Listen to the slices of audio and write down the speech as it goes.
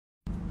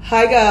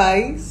Hi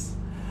guys,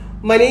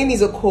 my name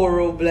is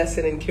Okoro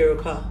Blessing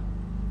Nkiruka,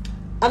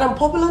 and I'm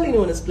popularly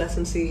known as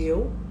Blessing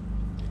CEO,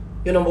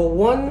 your number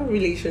one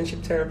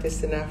relationship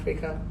therapist in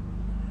Africa.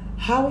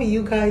 How are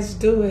you guys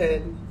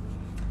doing?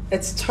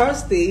 It's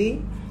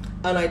Thursday,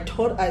 and I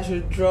thought I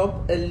should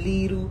drop a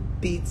little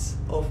bit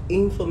of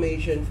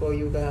information for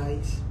you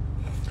guys.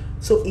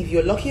 So if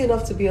you're lucky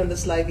enough to be on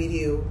this live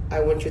video, I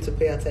want you to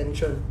pay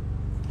attention.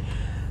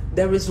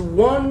 There is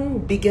one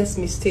biggest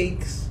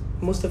mistake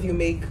most of you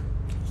make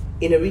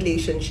in a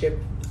relationship,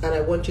 and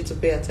I want you to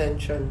pay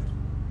attention.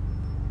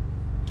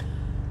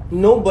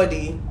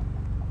 Nobody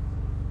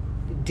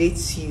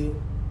dates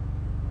you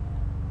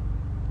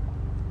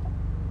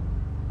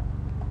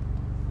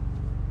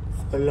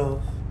for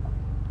love.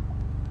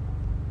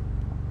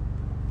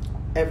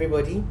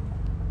 Everybody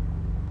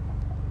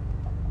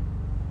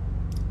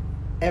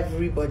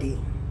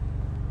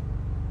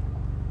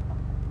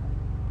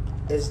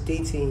is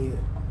dating you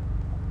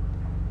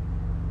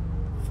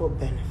for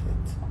benefit.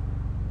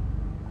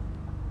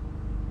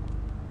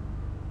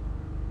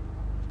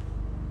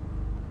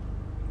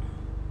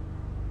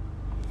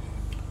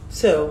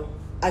 So,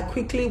 I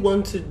quickly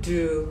want to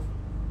do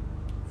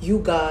you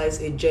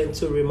guys a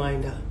gentle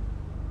reminder,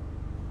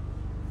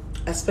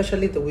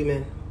 especially the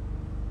women.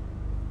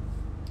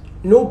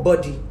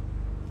 Nobody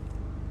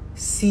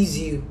sees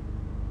you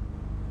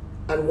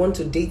and want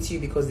to date you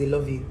because they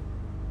love you.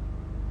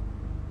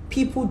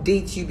 People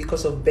date you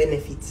because of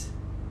benefit.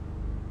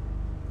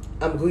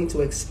 I'm going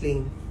to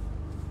explain.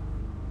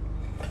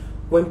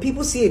 When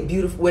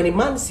a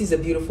man sees a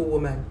beautiful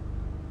woman,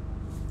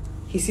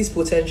 he sees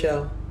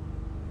potential.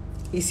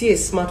 He sees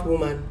a smart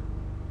woman.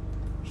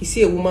 He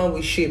sees a woman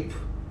with shape.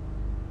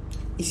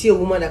 He sees a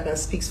woman that can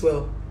speak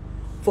well.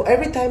 For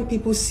every time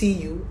people see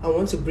you and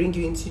want to bring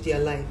you into their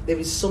life, there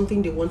is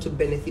something they want to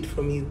benefit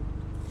from you.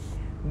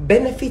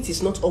 Benefit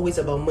is not always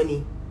about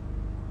money.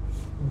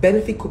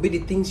 Benefit could be the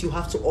things you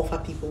have to offer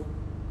people.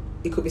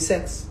 It could be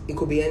sex. It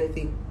could be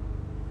anything.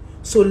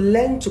 So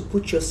learn to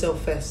put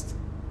yourself first.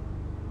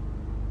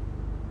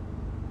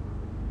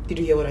 Did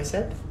you hear what I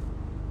said?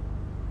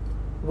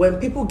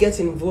 When people get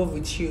involved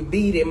with you,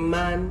 be it a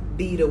man,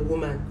 be it a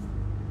woman,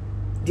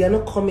 they are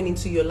not coming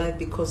into your life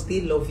because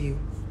they love you.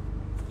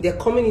 They are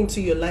coming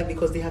into your life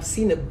because they have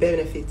seen a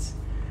benefit.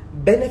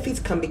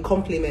 Benefit can be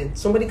compliment.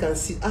 Somebody can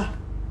see,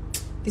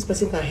 this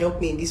person can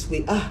help me in this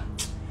way.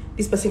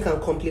 This person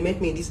can compliment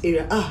me in this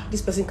area.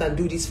 This person can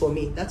do this for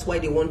me. That's why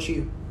they want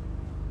you.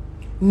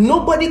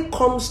 Nobody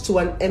comes to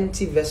an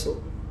empty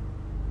vessel.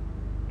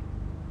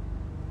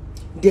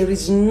 There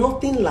is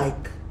nothing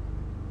like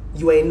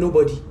you are a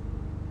nobody.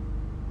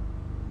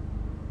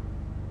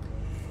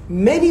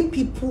 Many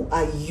people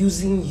are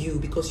using you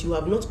because you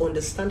have not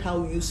understand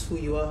how useful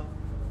you are.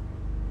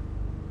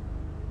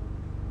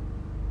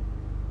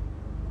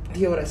 Do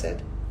you hear what I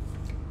said?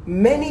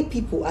 Many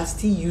people are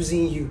still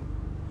using you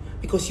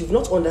because you've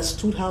not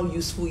understood how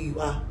useful you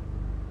are.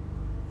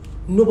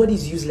 Nobody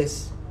is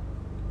useless.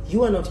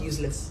 You are not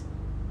useless.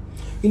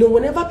 You know,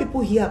 whenever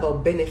people hear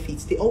about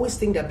benefits, they always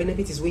think that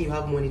benefit is when you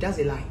have money. That's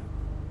a lie.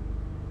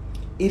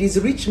 It is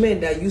rich men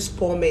that use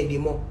poor men the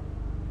more.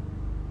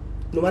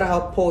 No matter how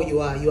poor you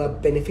are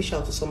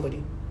beneficial to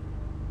somebody.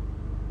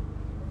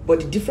 But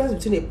the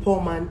difference between a poor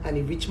man and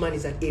a rich man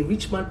is that a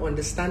rich man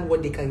understands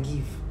what they can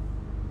give.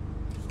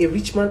 A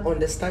rich man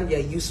understands their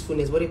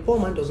usefulness, but a poor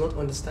man does not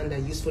understand their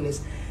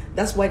usefulness.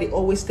 That's why they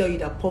always tell you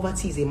that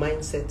poverty is a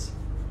mindset.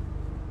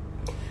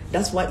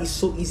 That's why it's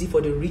so easy for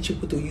the rich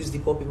people to use the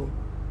poor people.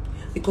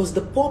 Because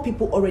the poor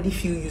people already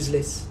feel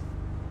useless.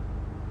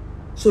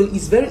 So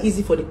it's very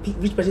easy for the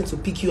rich person to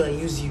pick you and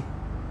use you.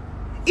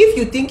 If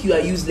you think you are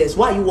useless,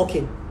 why are you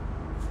working?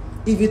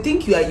 If you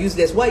think you are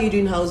useless, why are you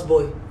doing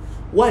houseboy?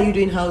 Why are you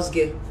doing house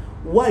girl?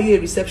 Why are you a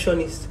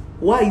receptionist?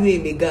 Why are you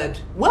a maid?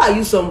 Why are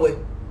you somewhere?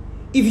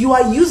 If you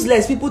are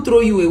useless, people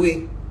throw you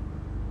away.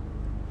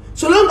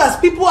 So long as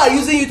people are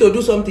using you to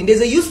do something,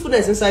 there's a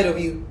usefulness inside of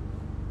you.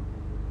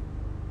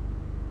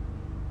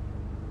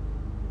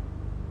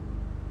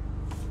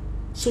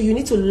 So you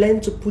need to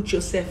learn to put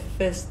yourself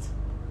first.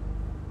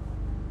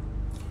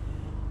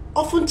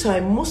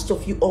 Oftentimes, most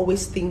of you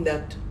always think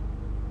that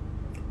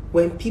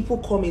when people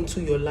come into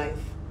your life,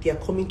 they are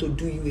coming to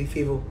do you a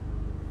favor.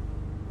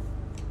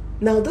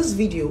 Now, this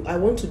video, I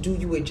want to do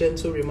you a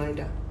gentle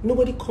reminder.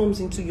 Nobody comes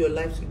into your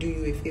life to do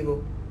you a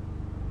favor.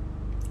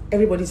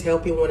 Everybody's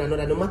helping one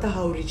another, no matter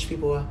how rich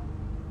people are.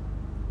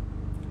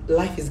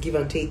 Life is give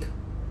and take.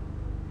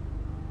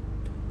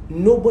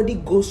 Nobody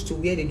goes to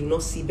where they do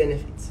not see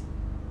benefits.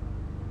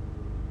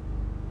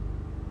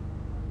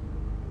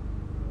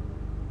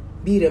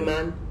 Be it a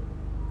man,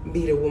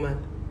 be it a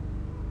woman.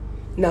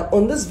 Now,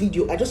 on this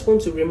video, I just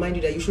want to remind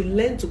you that you should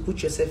learn to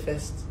put yourself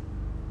first.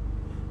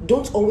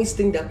 Don't always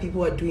think that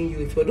people are doing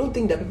you a favor. Don't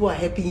think that people are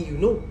helping you.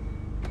 No.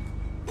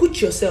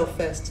 Put yourself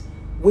first.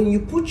 When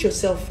you put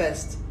yourself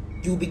first,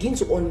 you begin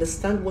to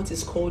understand what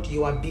is called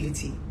your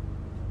ability.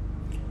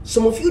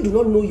 Some of you do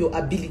not know your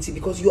ability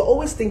because you're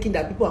always thinking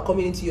that people are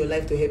coming into your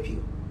life to help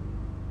you.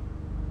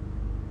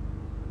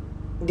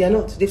 They are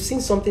not. They've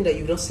seen something that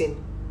you've not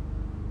seen.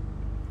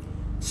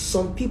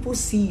 Some people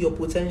see your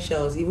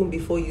potentials even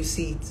before you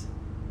see it.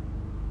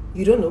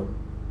 You don't know.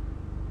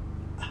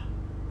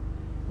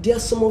 There are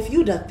some of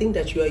you that think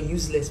that you are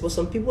useless, but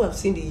some people have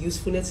seen the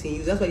usefulness in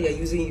you. That's why they are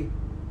using you.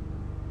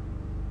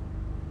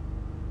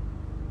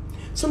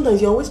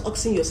 Sometimes you're always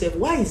asking yourself,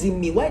 why is it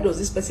me? Why does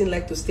this person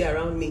like to stay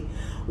around me?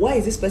 Why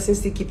is this person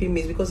still keeping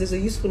me? It's because there's a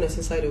usefulness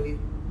inside of you.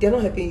 They're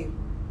not helping you.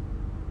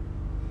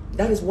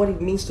 That is what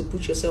it means to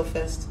put yourself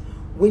first.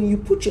 When you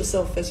put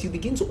yourself first, you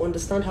begin to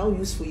understand how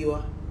useful you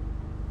are.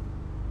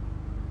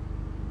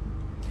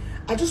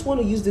 I just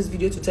want to use this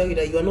video to tell you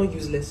that you are not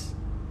useless.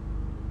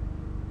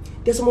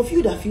 There's some of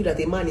you that feel that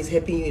a man is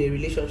helping you in a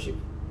relationship.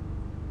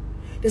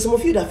 There's some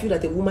of you that feel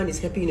that a woman is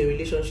helping you in a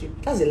relationship.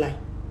 That's a lie.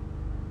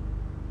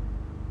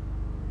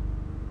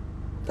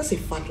 That's a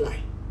fat lie.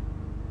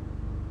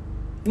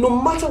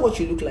 No matter what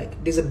you look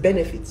like, there's a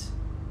benefit.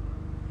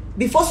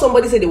 Before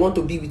somebody says they want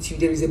to be with you,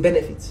 there is a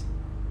benefit.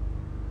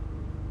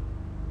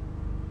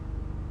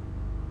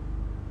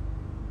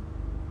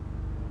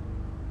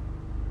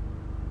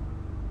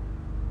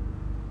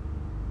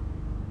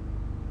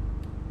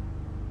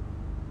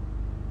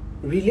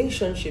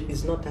 Relationship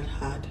is not that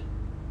hard.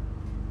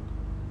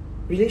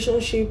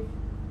 Relationship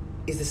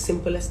is the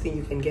simplest thing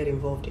you can get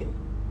involved in.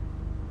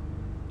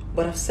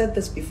 But I've said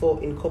this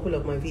before in a couple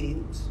of my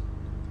videos.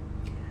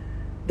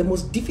 The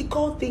most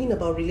difficult thing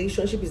about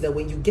relationship is that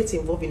when you get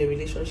involved in a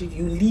relationship,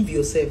 you leave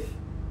yourself.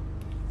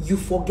 You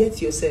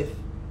forget yourself.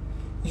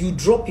 You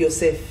drop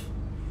yourself.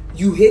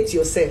 You hate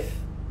yourself.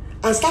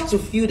 And start to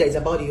feel that it's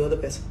about the other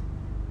person.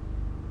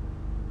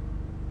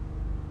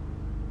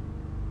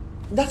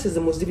 That is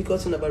the most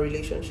difficult thing about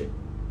relationship.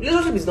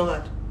 Relationship is not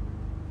hard.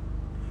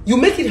 You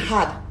make it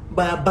hard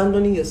by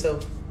abandoning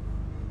yourself.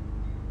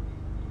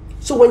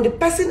 So when the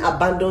person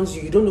abandons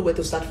you, you don't know where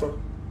to start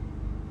from.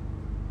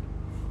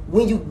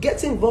 When you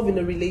get involved in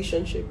a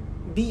relationship,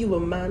 be you a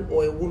man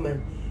or a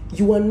woman,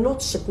 you are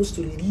not supposed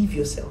to leave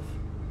yourself.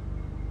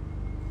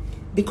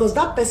 Because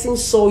that person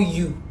saw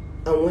you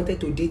and wanted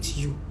to date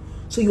you.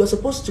 So you are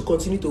supposed to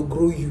continue to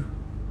grow you.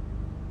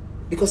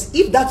 Because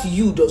if that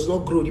you does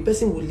not grow, the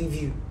person will leave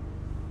you.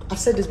 I've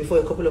said this before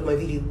in a couple of my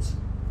videos.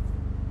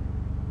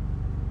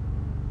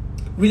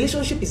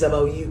 Relationship is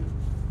about you.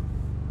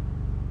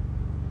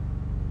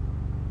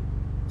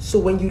 So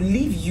when you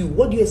leave you,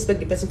 what do you expect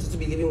the person to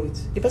be living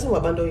with? The person will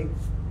abandon you.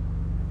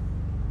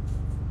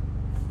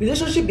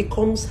 Relationship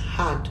becomes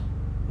hard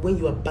when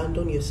you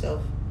abandon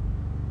yourself.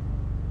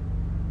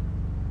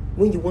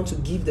 When you want to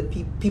give the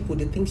people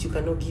the things you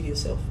cannot give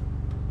yourself.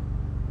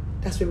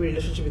 That's where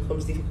relationship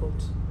becomes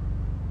difficult.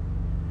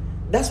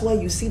 That's why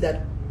you see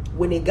that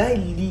when a guy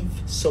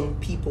leaves some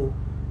people,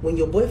 when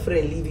your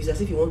boyfriend leaves, it's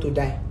as if you want to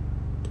die.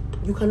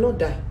 You cannot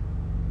die.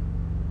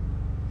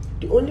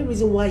 The only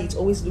reason why it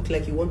always looks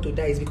like you want to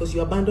die is because you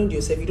abandoned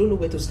yourself. You don't know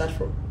where to start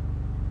from.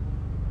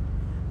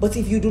 But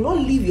if you do not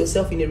leave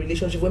yourself in a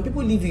relationship, when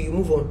people leave you, you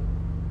move on.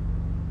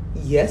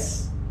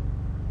 Yes.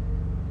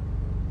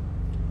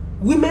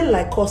 Women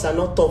like us are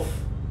not tough.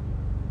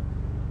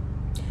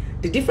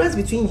 The difference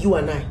between you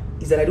and I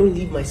is that I don't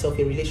leave myself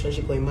in a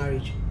relationship or in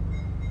marriage.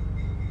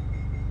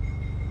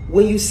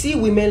 When you see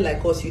women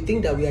like us, you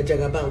think that we are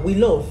jagaban. We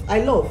love.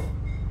 I love.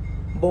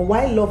 But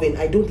while loving,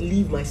 I don't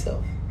leave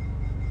myself.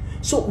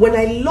 So when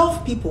I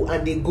love people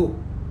and they go,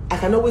 I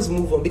can always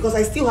move on because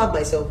I still have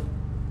myself.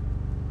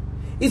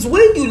 It's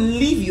when you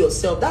leave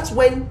yourself, that's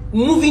when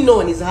moving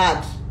on is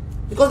hard.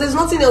 Because there's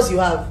nothing else you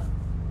have.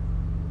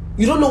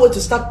 You don't know where to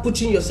start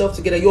putting yourself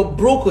together. You're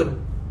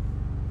broken.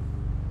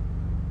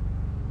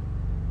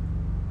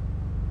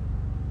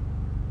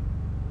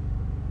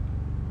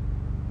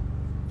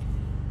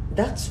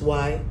 That's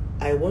why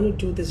I want to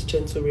do this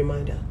gentle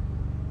reminder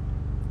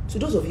to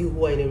those of you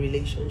who are in a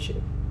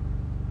relationship,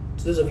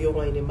 to those of you who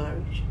are in a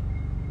marriage.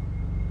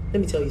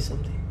 Let me tell you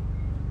something.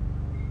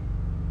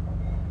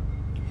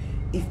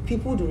 If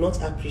people do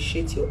not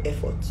appreciate your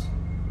effort,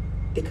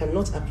 they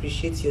cannot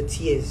appreciate your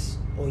tears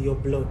or your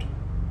blood.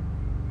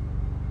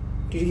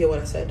 Did you hear what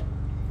I said?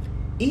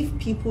 If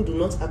people do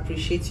not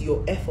appreciate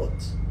your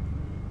effort,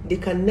 they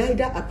can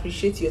neither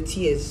appreciate your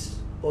tears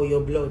or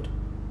your blood.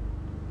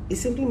 It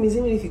simply means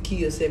even if you kill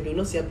yourself, they will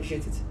not say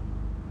appreciate it.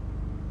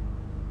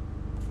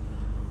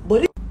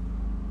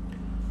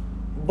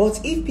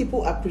 But if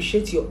people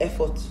appreciate your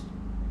effort,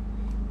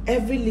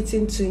 every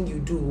little thing you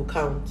do will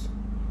count.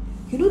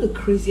 You know the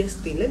craziest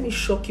thing? Let me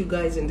shock you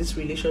guys in this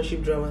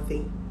relationship drama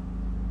thing.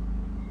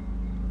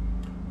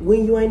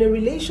 When you are in a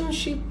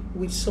relationship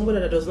with somebody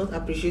that does not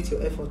appreciate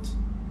your effort,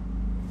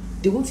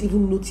 they won't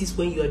even notice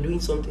when you are doing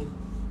something.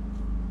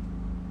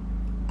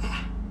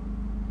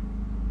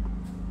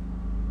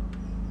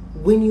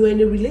 When you are in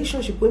a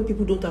relationship, when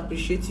people don't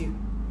appreciate you,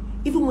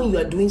 even when you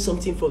are doing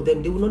something for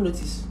them, they will not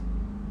notice.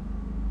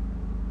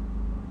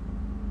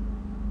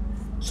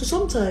 So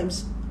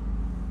sometimes,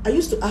 I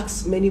used to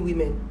ask many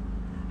women,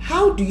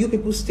 how do you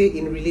people stay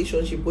in a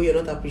relationship where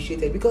you're not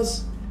appreciated?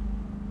 Because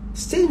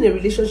staying in a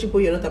relationship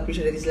where you're not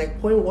appreciated is like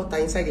pouring water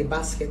inside a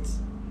basket.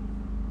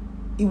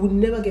 It will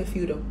never get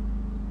filled up.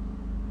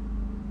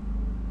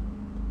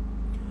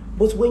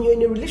 But when you're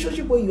in a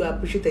relationship where you are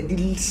appreciated,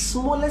 the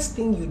smallest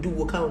thing you do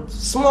will count.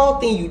 Small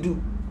thing you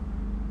do.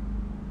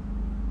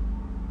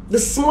 The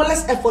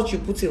smallest effort you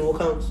put in will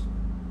count.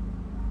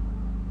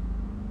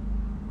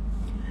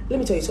 Let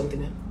me tell you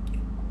something.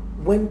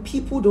 When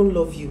people don't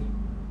love you,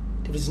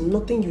 there is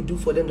nothing you do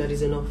for them that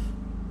is enough.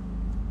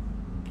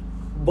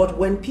 But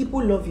when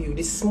people love you,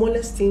 the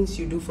smallest things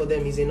you do for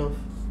them is enough.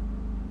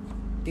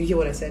 Do you hear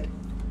what I said?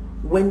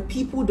 When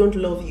people don't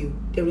love you,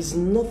 there is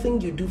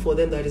nothing you do for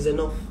them that is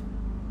enough.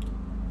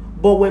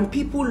 But when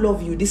people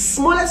love you, the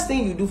smallest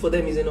thing you do for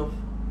them is enough.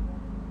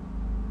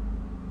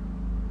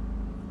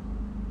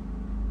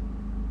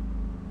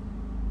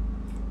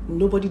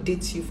 Nobody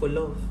dates you for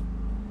love.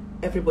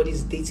 Everybody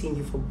is dating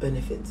you for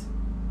benefit.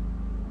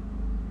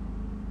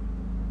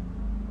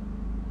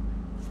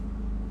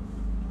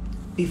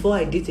 Before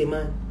I date a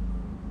man,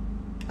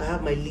 I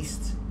have my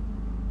list.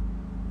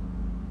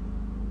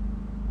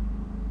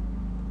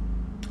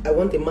 I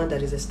want a man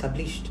that is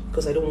established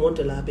because I don't want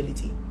a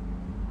liability.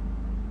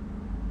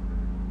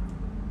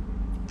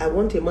 I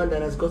want a man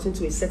that has gotten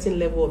to a certain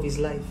level of his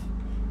life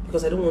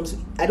because I don't want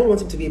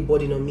him to be a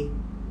burden on me.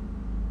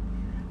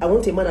 I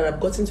want a man that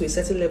has gotten to a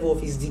certain level of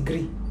his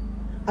degree.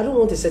 I don't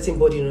want a certain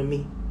burden on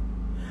me.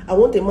 I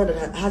want a man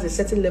that has a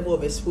certain level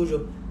of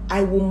exposure.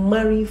 I will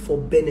marry for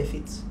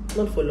benefits,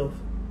 not for love.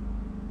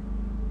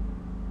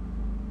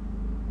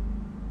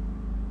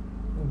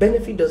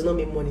 Benefit does not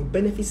mean money.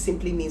 Benefit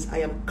simply means I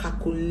am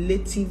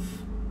calculative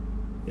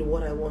with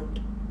what I want.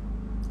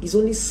 It's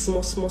only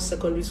small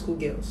secondary school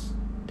girls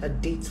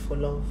that date for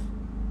love.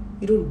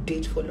 You don't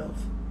date for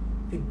love.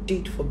 You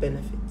date for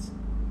benefits.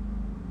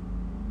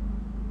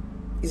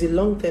 It's a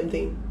long-term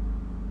thing.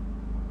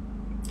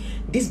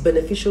 This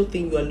beneficial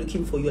thing you are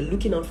looking for, you are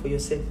looking out for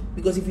yourself.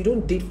 Because if you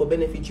don't date for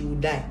benefit, you will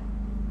die.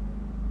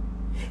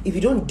 If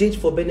you don't date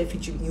for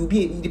benefit,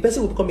 the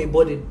person will become a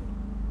burden.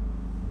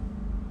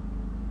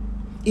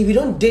 If you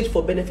don't date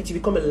for benefit, you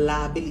become a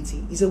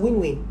liability. It's a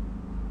win-win.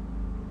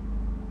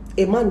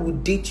 A man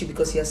would date you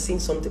because he has seen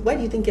something. Why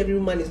do you think every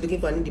man is looking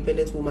for an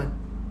independent woman?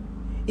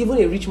 Even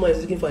a rich man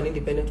is looking for an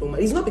independent woman.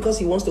 It's not because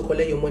he wants to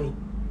collect your money.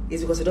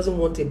 It's because he doesn't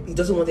want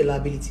a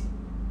liability.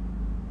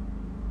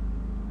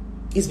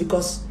 It's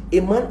because a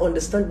man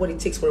understands what it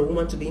takes for a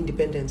woman to be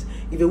independent.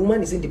 If a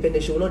woman is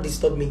independent, she will not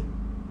disturb me.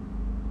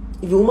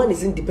 If a woman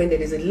is independent,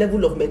 there's a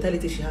level of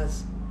mentality she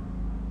has.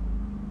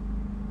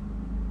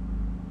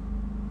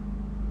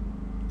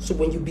 So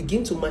when you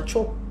begin to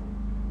mature,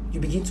 you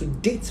begin to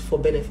date for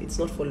benefits,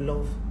 not for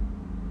love.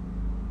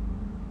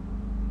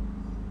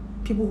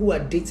 People who are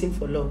dating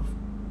for love,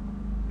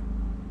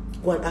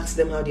 go and ask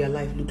them how their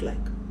life look like.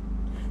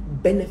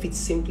 Benefit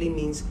simply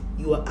means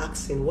you are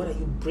asking, what are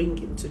you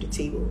bringing to the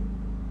table?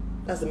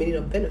 That's the meaning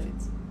of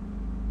benefits.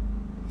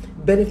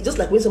 Benefit, just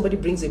like when somebody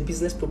brings a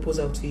business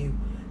proposal to you,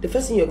 the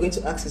first thing you're going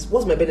to ask is,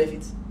 what's my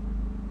benefit?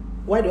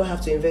 Why do I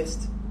have to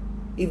invest?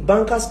 If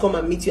bankers come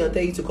and meet you and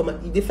tell you to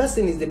come, the first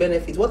thing is the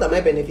benefit. What am I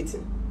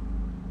benefiting?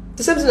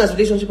 The same thing as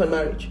relationship and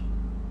marriage.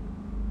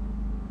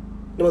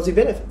 There must be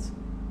benefits.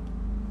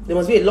 There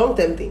must be a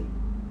long-term thing.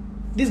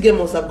 This girl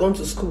must have gone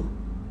to school.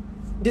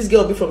 This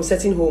girl will be from a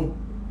certain home.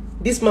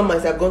 This man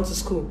might have gone to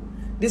school.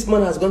 This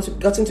man has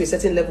gotten to a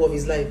certain level of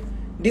his life.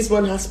 This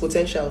man has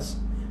potentials.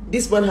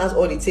 This man has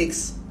all it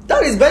takes.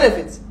 That is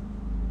benefit.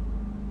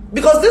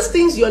 Because these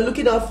things you are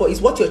looking out for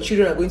is what your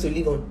children are going to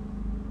live on.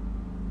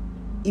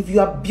 If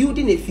you are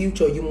building a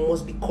future, you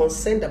must be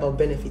concerned about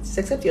benefits,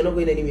 except you're not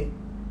going anywhere.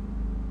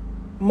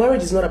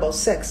 Marriage is not about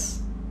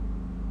sex.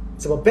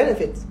 It's about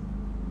benefit.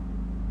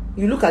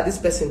 You look at this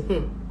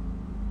person,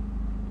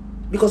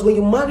 because when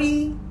you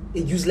marry a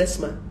useless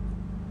man,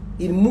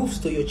 it moves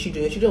to your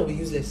children. Your children will be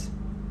useless.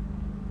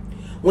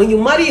 When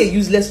you marry a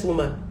useless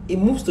woman, it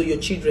moves to your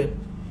children.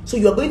 So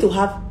you are going to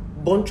have a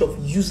bunch of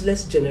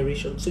useless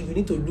generation. So you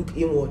need to look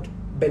inward.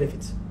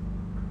 Benefits.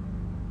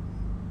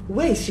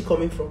 Where is she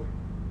coming from?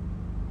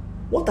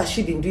 What has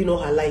she been doing all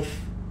her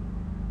life?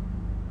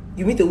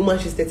 You meet a woman,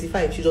 she's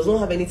 35. She does not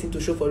have anything to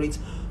show for it.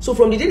 So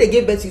from the day they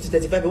gave birth to you to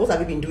 35, what have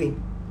you been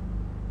doing?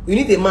 You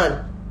need a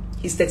man.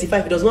 He's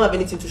 35. He does not have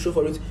anything to show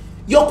for it.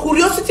 Your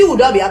curiosity would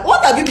have been,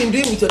 what have you been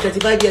doing with your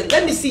 35 years?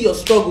 Let me see your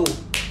struggle.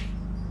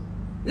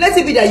 Let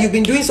it be that you've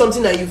been doing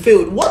something and you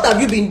failed. What have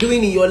you been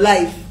doing in your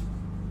life?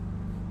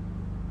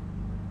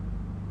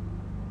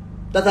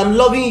 That I'm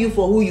loving you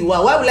for who you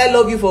are. Why will I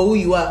love you for who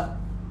you are?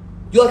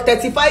 You're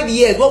 35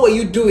 years. What were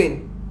you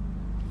doing?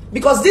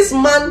 Because this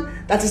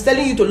man that is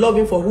telling you to love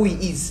him for who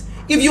he is,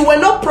 if you were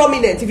not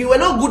prominent, if you were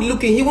not good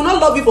looking, he will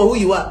not love you for who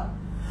you are.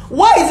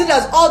 Why is it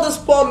that all those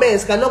poor men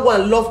cannot go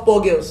and love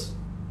poor girls?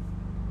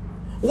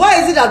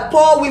 Why is it that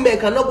poor women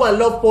cannot go and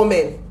love poor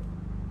men?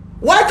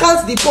 Why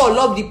can't the poor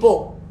love the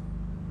poor?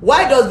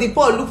 Why does the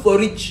poor look for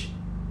rich?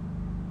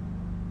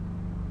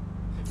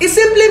 It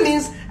simply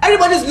means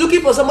everybody is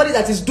looking for somebody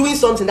that is doing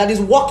something, that is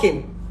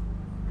working.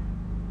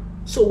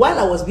 So while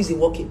I was busy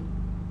working,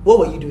 what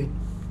were you doing?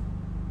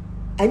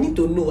 I need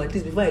to know, at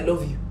least before I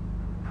love you.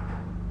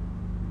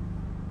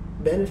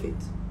 Benefit.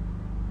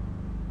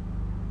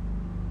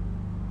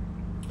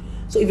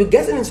 So if you're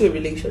getting into a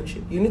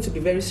relationship, you need to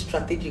be very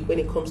strategic when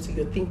it comes to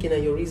your thinking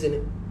and your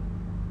reasoning.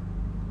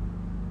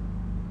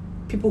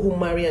 People who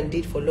marry and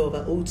date for love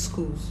are old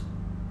schools.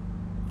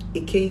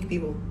 Archaic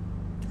people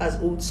as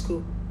old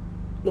school.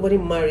 Nobody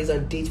marries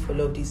and dates for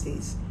love these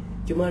days.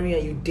 You marry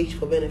and you date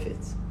for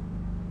benefits.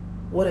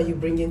 What are you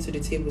bringing to the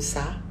table,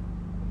 sir?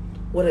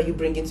 What are you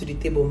bringing to the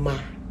table, ma?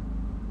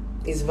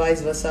 It's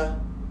vice versa.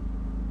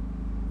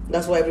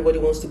 That's why everybody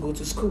wants to go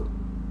to school.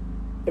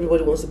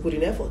 Everybody wants to put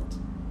in effort.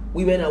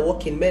 Women are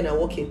working, men are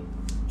working.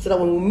 So that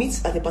when we meet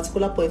at a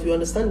particular point, we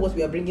understand what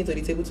we are bringing to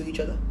the table to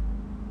each other.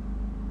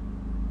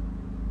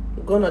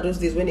 Gone are those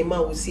days when a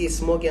man will see a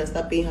small girl and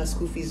start paying her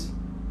school fees.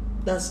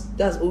 That's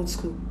old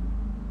school.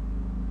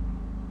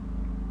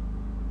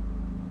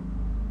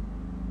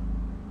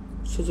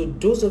 So to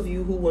those of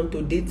you who want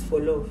to date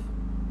for love,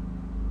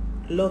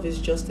 love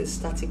is just a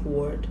static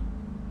word.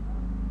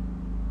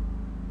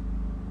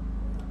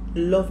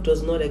 Love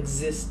does not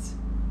exist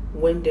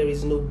when there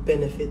is no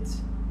benefit.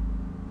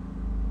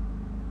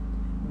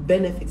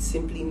 Benefit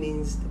simply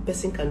means the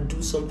person can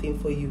do something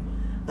for you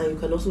and you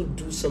can also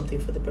do something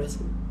for the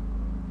person.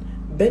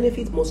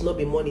 Benefit must not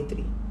be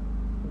monetary.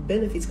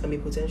 Benefits can be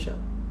potential.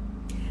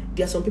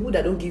 There are some people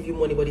that don't give you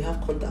money but they have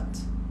contact.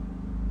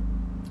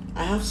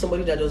 I have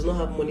somebody that does not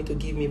have money to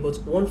give me, but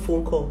one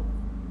phone call,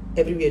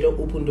 everywhere don't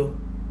open door.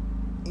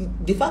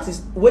 The fact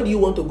is, where do you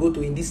want to go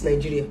to in this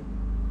Nigeria?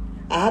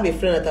 I have a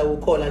friend that I will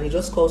call and he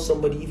just calls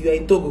somebody. If you are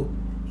in Togo,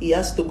 he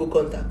has Togo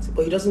contact,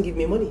 but he doesn't give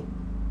me money.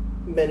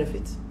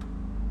 Benefit.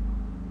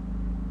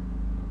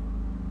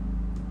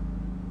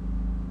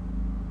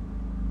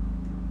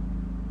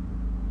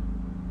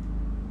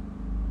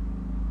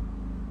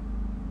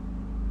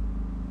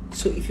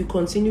 So if you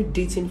continue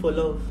dating for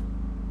love,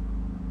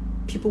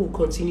 people will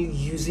continue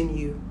using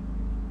you,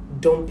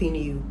 dumping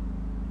you,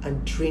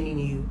 and draining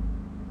you.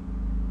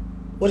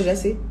 What did I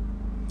say?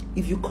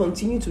 If you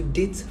continue to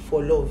date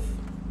for love,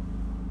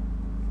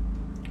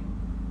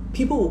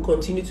 people will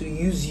continue to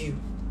use you,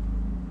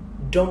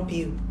 dump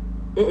you.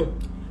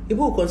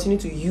 People will continue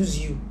to use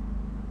you,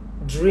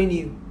 drain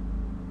you,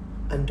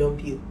 and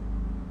dump you.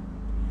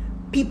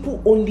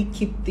 People only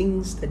keep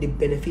things that they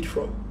benefit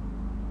from.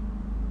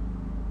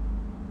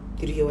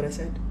 Did you hear what I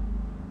said?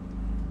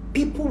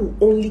 People will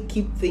only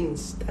keep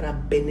things that are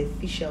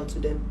beneficial to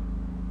them.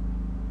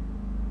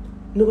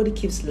 Nobody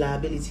keeps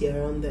liability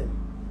around them.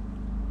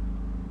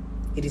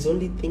 It is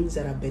only things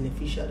that are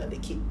beneficial that they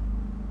keep.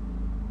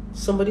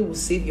 Somebody will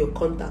save your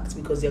contacts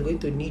because they're going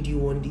to need you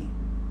one day.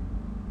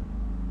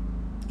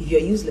 If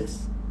you're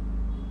useless,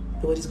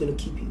 nobody's going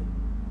to keep you.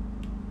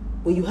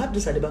 When you have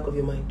this at the back of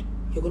your mind,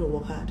 you're going to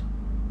work hard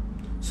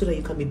so that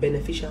you can be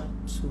beneficial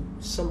to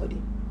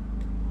somebody.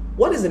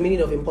 What is the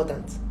meaning of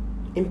important?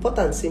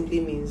 Important simply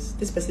means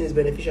this person is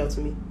beneficial to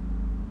me.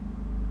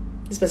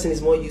 This person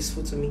is more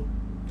useful to me.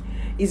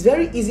 It's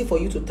very easy for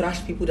you to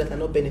trash people that are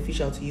not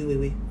beneficial to you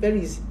away.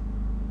 Very easy.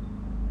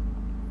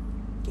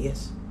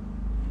 Yes.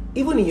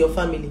 Even in your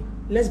family.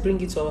 Let's bring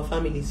it to our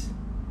families.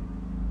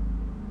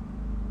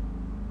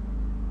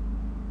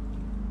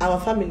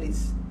 Our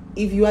families.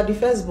 If you are the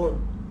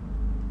firstborn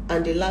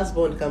and the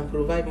lastborn can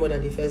provide more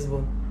than the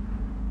firstborn,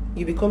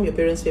 you become your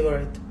parents'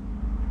 favorite.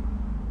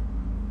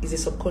 It's a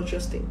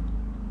subconscious thing.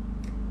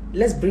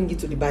 Let's bring it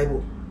to the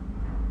Bible.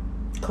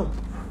 Come.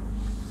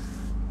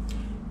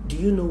 Do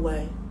you know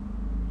why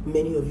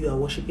many of you are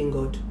worshiping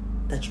God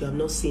that you have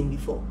not seen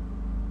before?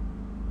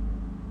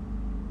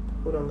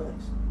 Hold on,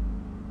 guys.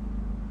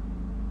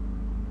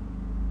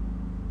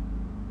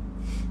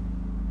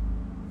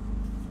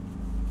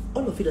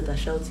 All of you that are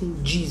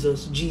shouting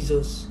Jesus,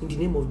 Jesus, in the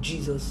name of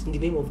Jesus, in the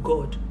name of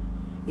God,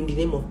 in the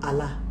name of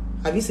Allah.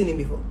 Have you seen him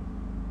before?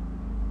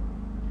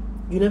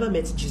 You never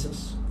met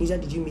Jesus. Neither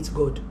did you meet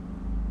God.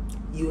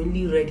 You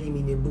only read him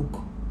in a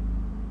book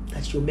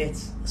that you met,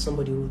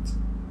 somebody wrote.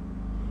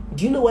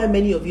 Do you know why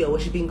many of you are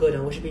worshiping God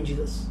and worshiping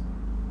Jesus?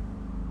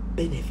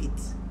 Benefit.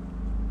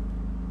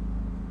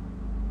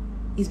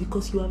 It's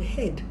because you have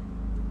heard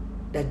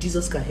that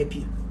Jesus can help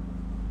you.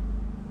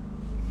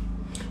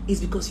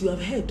 It's because you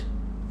have heard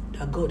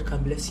that God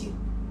can bless you.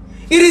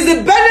 It is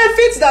the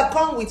benefits that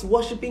come with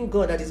worshiping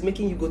God that is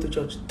making you go to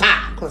church.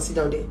 Come sit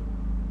down there.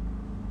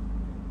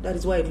 That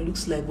is why it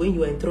looks like when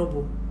you are in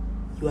trouble,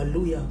 you are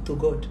loyal to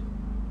God.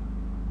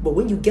 But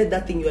when you get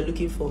that thing you are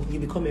looking for, you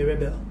become a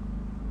rebel.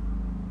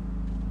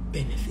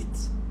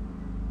 Benefits.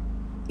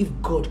 If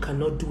God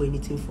cannot do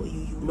anything for you,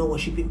 you will not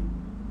worship him.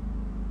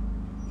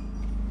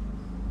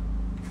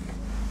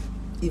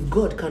 If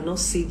God cannot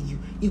save you,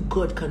 if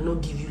God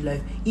cannot give you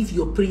life, if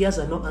your prayers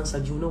are not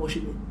answered, you will not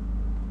worship him.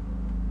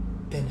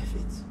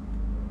 Benefits.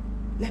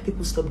 Let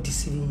people stop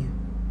deceiving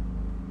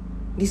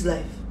you. This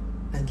life,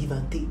 and give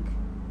and take.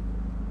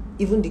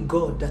 Even the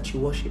God that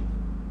you worship,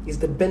 is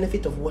the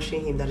benefit of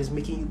worshiping him that is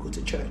making you go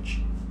to church.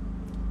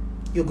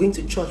 You're going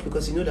to church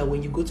because you know that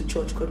when you go to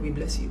church, God will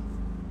bless you.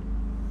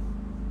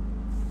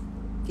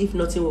 If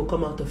nothing will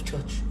come out of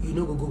church, you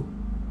know go.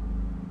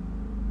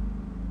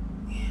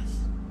 Yes.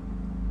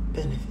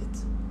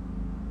 Benefit.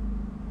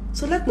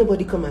 So let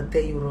nobody come and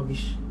tell you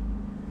rubbish.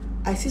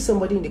 I see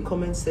somebody in the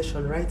comment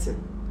section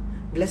writing,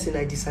 Blessing,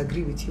 I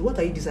disagree with you. What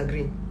are you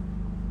disagreeing?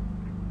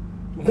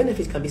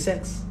 Benefit can be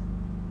sex.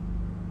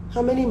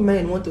 How many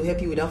men want to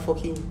help you without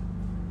fucking you?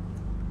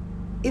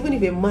 Even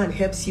if a man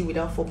helps you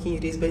without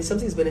fucking you,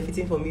 something is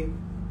benefiting from you.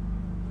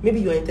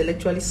 Maybe you are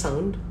intellectually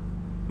sound.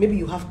 Maybe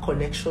you have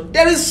connection.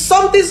 There is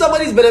something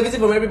somebody is benefiting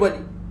from everybody.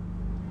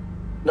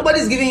 Nobody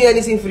is giving you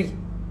anything free.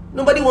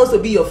 Nobody wants to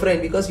be your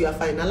friend because you are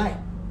fine. A lie.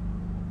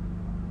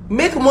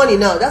 Make money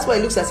now. That's why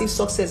it looks as if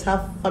success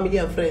have family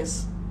and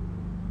friends.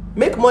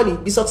 Make money.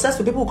 Be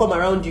successful. People will come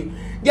around you.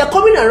 They are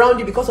coming around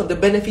you because of the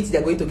benefits they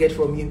are going to get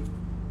from you.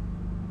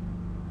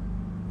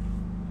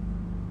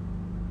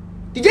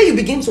 The day you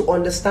begin to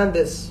understand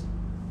this,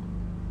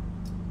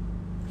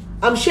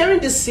 I'm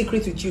sharing this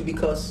secret with you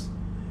because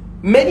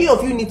many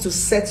of you need to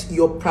set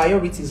your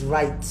priorities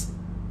right.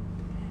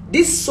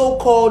 This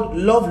so-called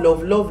love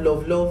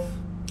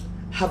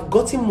have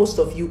gotten most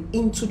of you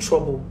into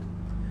trouble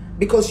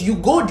because you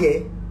go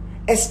there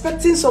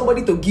expecting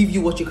somebody to give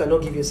you what you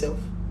cannot give yourself.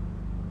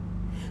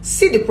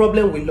 See the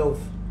problem with love.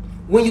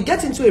 When you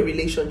get into a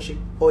relationship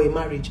or a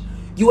marriage,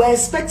 you are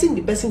expecting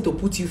the person to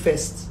put you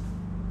first.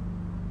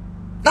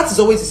 That is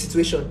always the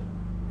situation.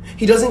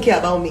 He doesn't care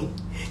about me.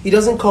 He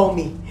doesn't call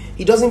me.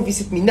 He doesn't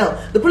visit me. Now,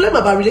 the problem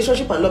about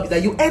relationship and love is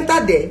that you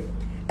enter there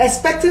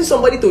expecting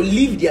somebody to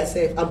leave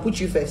themselves and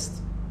put you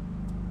first.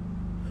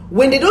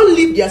 When they don't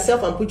leave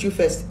themselves and put you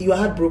first, you are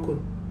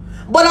heartbroken.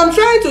 But I'm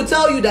trying to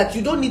tell you that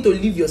you don't need to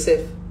leave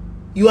yourself.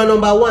 You are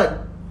number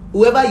one.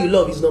 Whoever you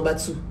love is number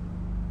two.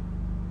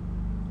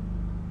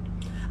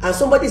 And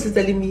somebody is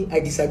telling me, I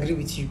disagree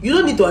with you. You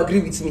don't need to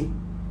agree with me.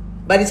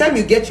 By the time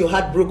you get your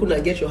heart broken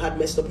and get your heart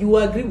messed up, you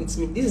will agree with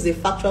me. This is a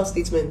factual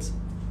statement.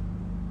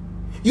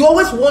 You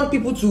always want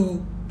people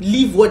to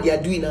leave what they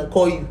are doing and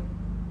call you.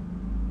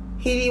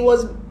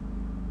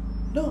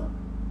 No.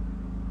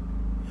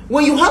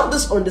 When you have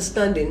this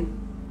understanding,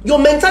 your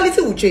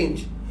mentality will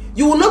change.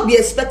 You will not be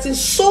expecting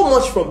so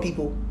much from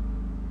people.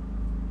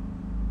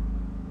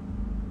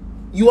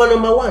 You are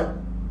number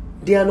one.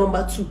 They are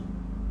number two.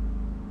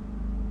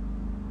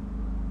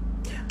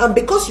 And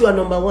because you are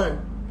number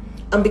one,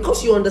 and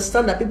because you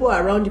understand that people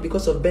are around you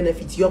because of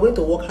benefits, you are going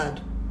to work hard.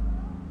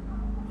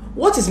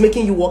 What is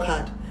making you work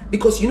hard?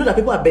 Because you know that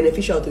people are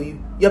beneficial to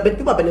you.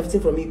 People are benefiting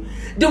from you.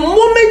 The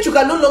moment you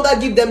can no longer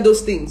give them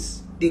those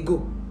things, they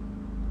go.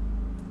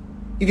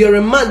 If you're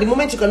a man, the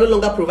moment you can no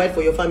longer provide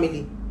for your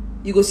family,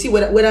 you go see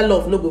whether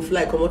love no go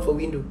fly, come out for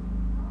window.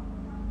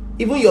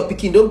 Even your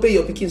pikin, don't pay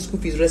your pikin school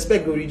fees,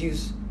 respect will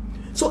reduce.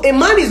 So a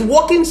man is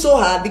working so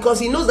hard because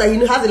he knows that he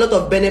has a lot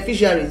of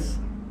beneficiaries.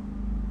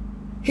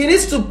 He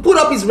needs to put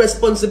up his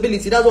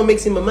responsibility. That's what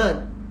makes him a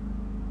man.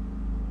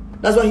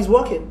 That's why he's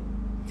working.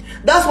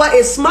 That's why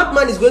a smart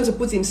man is going to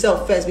put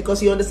himself first,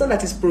 because he understands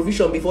that it's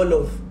provision before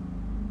love.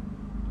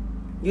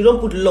 You don't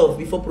put love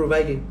before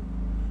providing,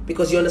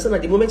 because you understand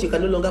that the moment you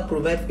can no longer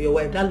provide for your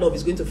wife, that love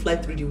is going to fly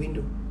through the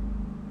window.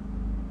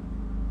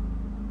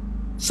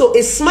 So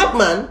a smart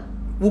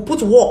man will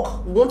put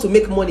work, will want to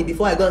make money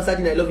before I go and start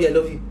in I love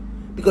you,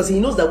 because he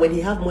knows that when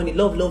he have money,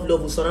 love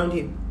will surround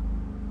him.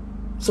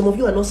 Some of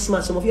you are not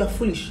smart, some of you are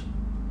foolish.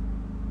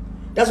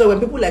 That's why when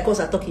people like us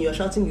are talking, you're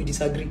shouting, you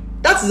disagree.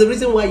 That's the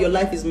reason why your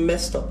life is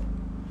messed up.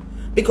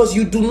 Because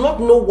you do not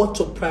know what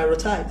to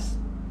prioritize.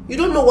 You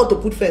don't know what to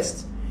put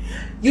first.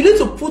 You need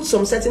to put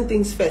some certain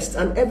things first,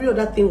 and every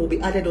other thing will be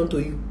added onto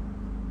you.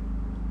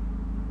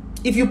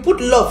 If you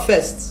put love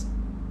first,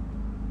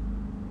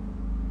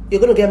 you're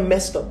going to get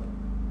messed up.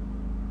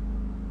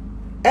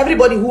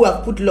 Everybody who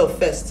have put love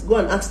first, go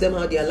and ask them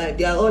how they are alive.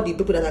 They are all the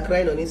people that are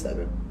crying on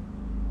Instagram.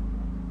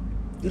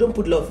 You don't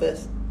put love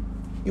first.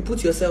 You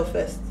put yourself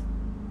first.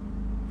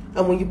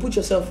 And when you put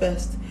yourself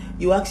first,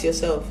 you ask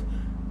yourself,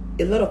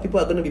 a lot of people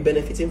are going to be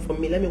benefiting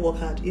from me. Let me work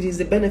hard. It is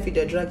the benefit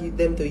that drag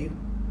them to you.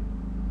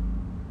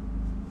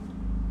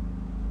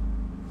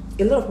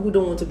 A lot of people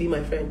don't want to be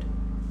my friend.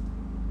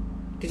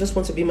 They just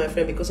want to be my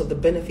friend because of the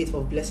benefit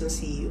of Blessing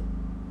CEO.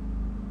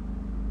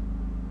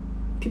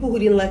 People who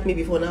didn't like me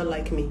before now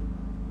like me.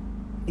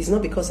 It's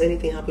not because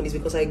anything happened. It's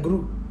because I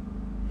grew.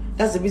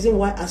 That's the reason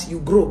why as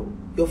you grow,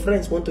 your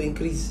friends want to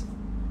increase.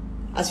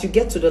 As you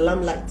get to the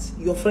limelight,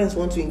 your friends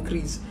want to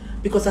increase.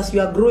 Because as you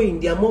are growing,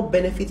 there are more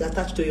benefits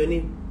attached to your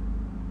name.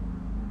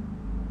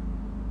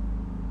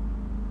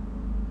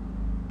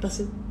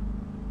 That's it.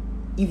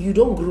 If you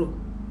don't grow,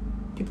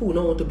 people will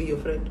not want to be your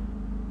friend.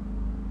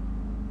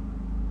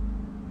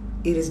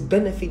 It is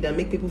benefit that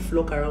make people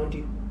flock around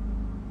you.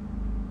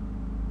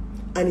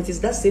 And it is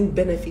that same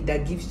benefit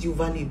that gives you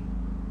value.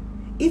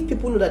 If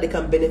people know that they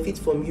can benefit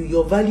from you,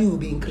 your value will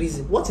be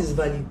increasing. What is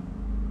value?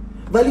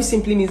 Value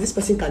simply means this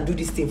person can do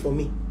this thing for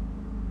me.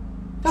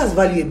 That's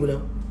valuable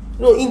now.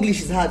 You know,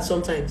 English is hard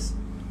sometimes.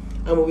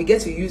 And when we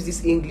get to use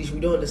this English,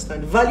 we don't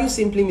understand. Value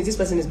simply means this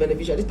person is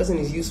beneficial, this person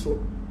is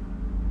useful.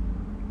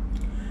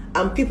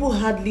 And people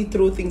hardly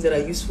throw things that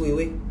are useful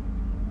away.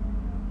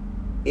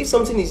 If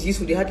something is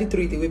useful, they hardly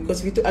throw it away,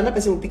 because if another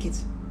person will pick it.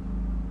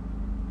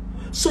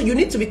 So you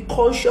need to be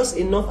conscious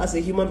enough as a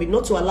human being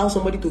not to allow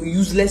somebody to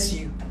useless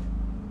you.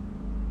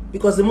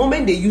 Because the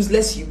moment they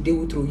useless you, they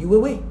will throw you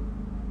away.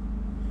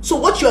 So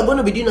what you are going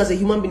to be doing as a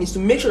human being is to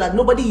make sure that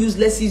nobody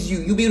uselesses you.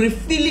 You'll be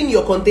refilling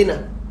your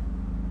container.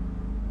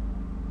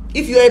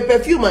 If you're a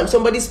perfume and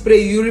somebody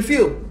spray you, you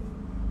refill.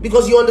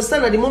 Because you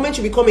understand that the moment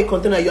you become a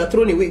container, you are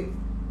thrown away.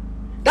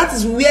 That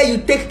is where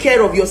you take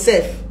care of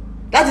yourself.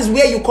 That is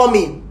where you come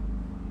in.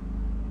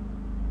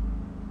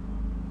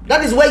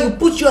 That is where you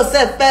put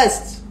yourself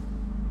first.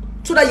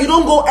 So that you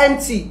don't go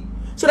empty.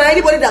 So that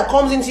anybody that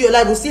comes into your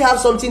life will still have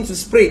something to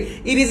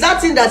spray. It is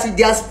that thing that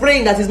they are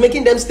spraying that is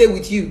making them stay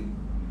with you.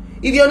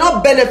 If you're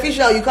not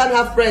beneficial, you can't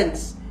have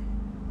friends.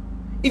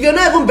 If you're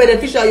not even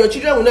beneficial, your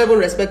children will not even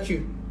respect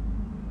you.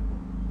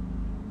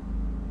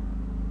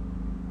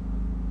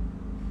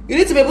 You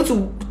need to be able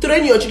to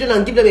train your children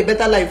and give them a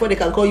better life before they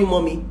can call you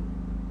mommy.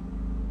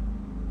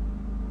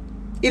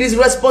 It is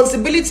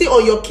responsibility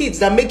on your kids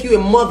that make you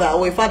a mother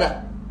or a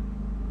father.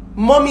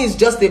 Mommy is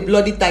just a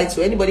bloody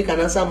title. Anybody can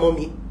answer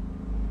mommy.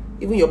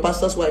 Even your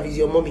pastor's wife is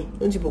your mommy.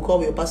 Don't people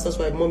call your pastor's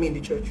wife mommy in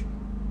the church?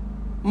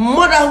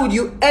 Motherhood,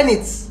 you earn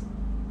it.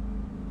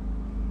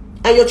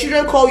 And your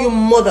children call you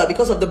mother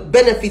because of the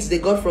benefits they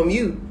got from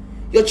you.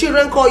 Your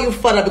children call you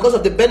father because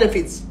of the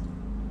benefits.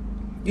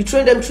 You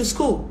train them through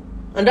school.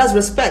 And that's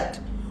respect.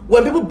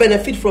 When people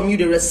benefit from you,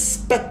 they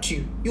respect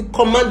you. You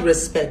command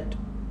respect.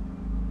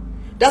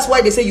 That's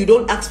why they say you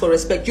don't ask for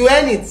respect. You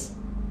earn it.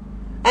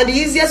 And the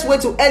easiest way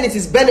to earn it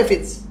is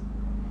benefits.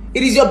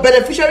 It is your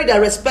beneficiary that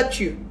respects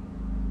you.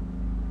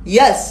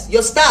 Yes,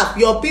 your staff,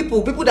 your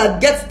people that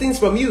get things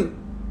from you.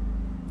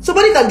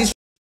 Somebody can destroy.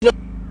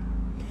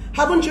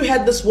 Haven't you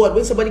heard this word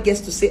when somebody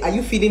gets to say, are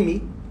you feeding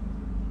me?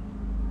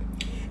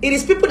 It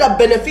is people that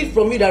benefit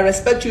from you that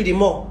respect you the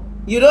more.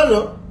 You don't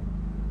know?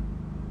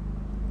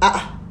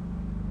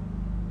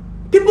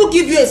 People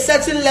give you a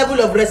certain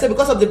level of respect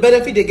because of the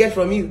benefit they get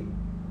from you.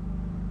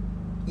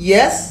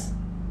 Yes?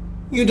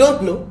 You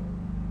don't know?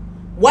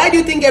 Why do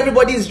you think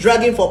everybody is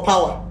dragging for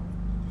power?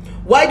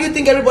 Why do you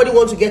think everybody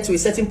wants to get to a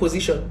certain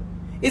position?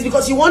 It's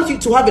because you want you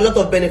to have a lot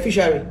of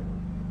beneficiary.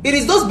 It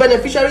is those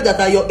beneficiaries that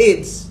are your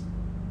aides.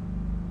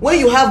 When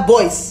you have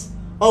boys,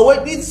 or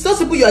when it's those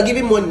people you are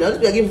giving money now,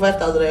 you are giving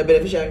 5,000 a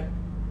beneficiary.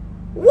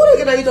 What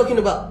again are you talking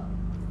about?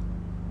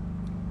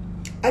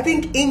 I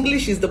think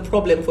English is the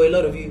problem for a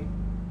lot of you.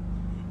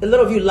 A lot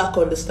of you lack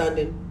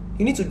understanding.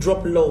 You need to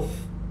drop love.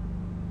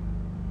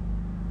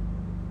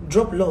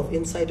 Drop love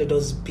inside the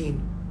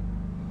dustbin.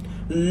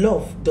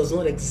 Love does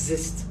not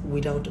exist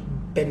without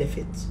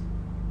benefit.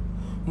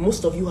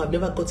 Most of you have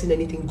never gotten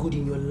anything good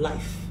in your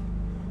life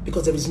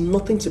because there is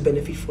nothing to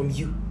benefit from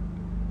you.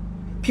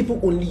 People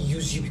only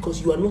use you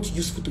because you are not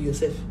useful to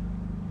yourself.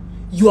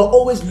 You are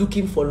always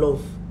looking for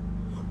love.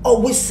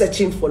 Always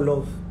searching for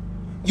love.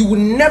 You will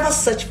never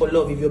search for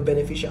love if you're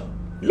beneficial.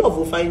 Love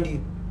will find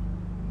you.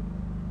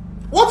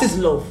 What is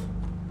love?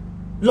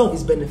 Love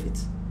is benefit.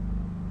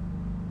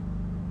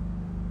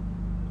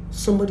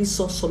 Somebody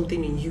saw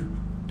something in you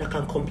that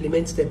can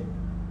complement them.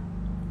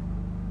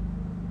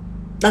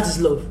 That is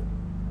love.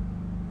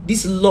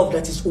 This love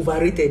that is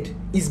overrated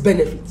is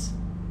benefit.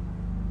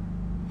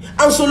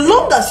 And so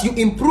long as you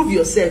improve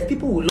yourself,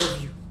 people will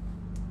love you.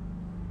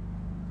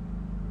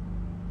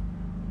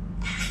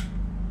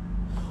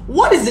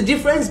 What is the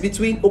difference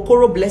between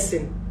Okoro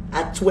Blessing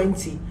at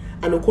 20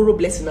 and Okoro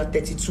Blessing at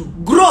 32?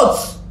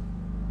 Growth.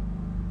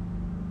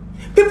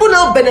 People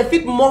now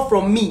benefit more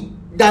from me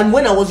than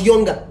when I was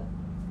younger.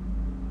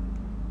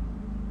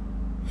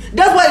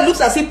 That's why it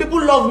looks as if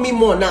people love me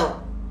more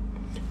now.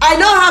 I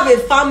now have a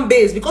fan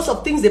base because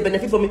of things they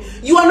benefit from me.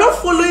 You are not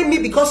following me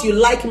because you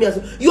like me.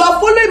 You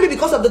are following me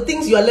because of the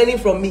things you are learning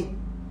from me.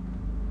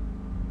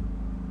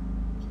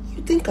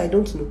 You think I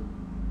don't know?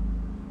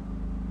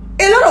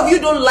 A lot of you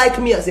don't like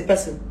me as a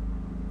person.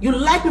 You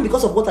like me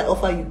because of what I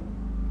offer you.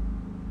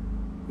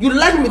 You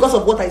like me because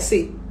of what I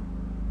say.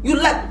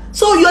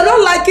 So you're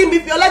not liking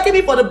me. You're liking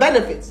me for the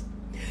benefits.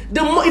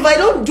 If I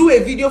don't do a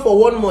video for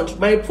 1 month,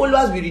 my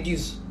followers will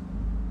reduce.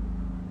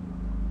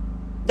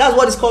 That's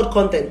what is called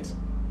content.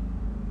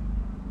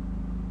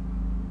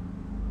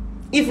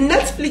 If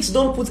Netflix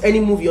don't put any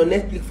movie on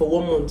Netflix for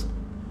 1 month,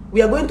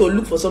 we are going to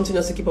look for something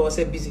else to keep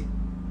ourselves busy.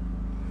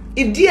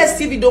 If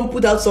DSTV don't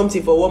put out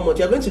something for 1 month,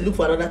 you are going to look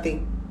for another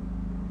thing.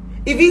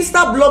 If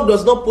Instablog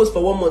does not post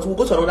for 1 month, we'll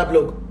go to another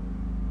blog.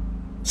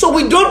 So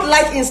we don't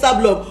like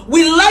Instablog.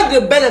 We like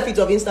the benefit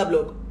of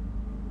Instablog.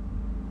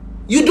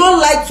 You don't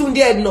like Tunde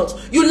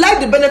Ednut. You like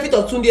the benefit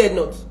of Tunde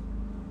Ednut.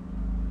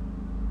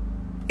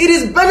 It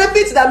is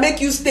benefits that make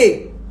you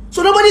stay.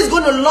 So nobody is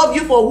going to love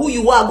you for who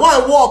you are. Go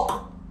and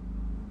walk.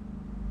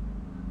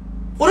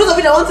 For those of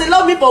you that want to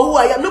love me for who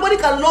I am, nobody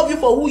can love you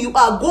for who you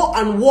are. Go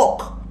and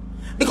walk.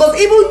 Because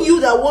even you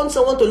that want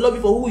someone to love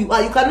you for who you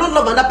are, you cannot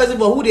love another person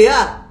for who they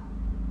are.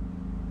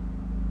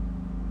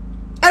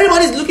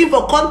 Everybody is looking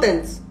for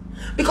content.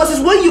 Because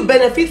it's when you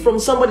benefit from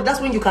somebody,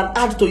 that's when you can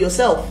add to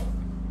yourself.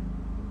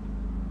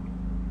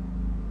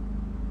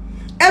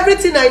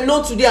 Everything I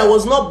know today, I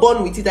was not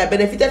born with it. I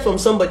benefited from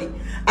somebody.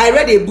 I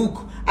read a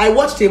book. I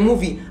watched a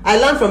movie. I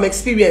learned from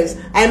experience.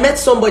 I met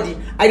somebody.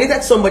 I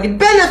dated somebody.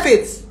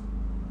 Benefits.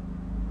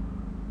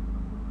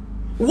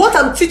 What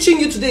I'm teaching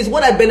you today is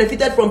what I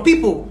benefited from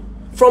people,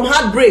 from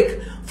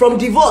heartbreak, from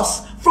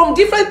divorce, from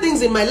different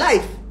things in my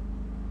life.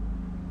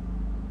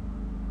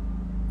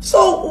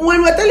 So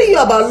when we're telling you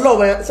about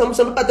love, some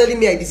people are telling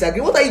me I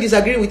disagree. What are you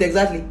disagreeing with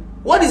exactly?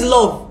 What is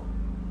love?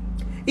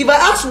 If I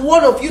ask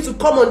one of you to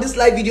come on this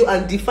live video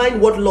and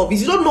define what love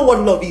is, you don't know what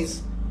love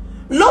is.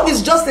 Love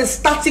is just a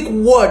static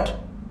word.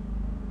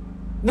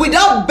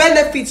 Without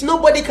benefits,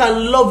 nobody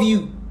can love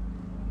you.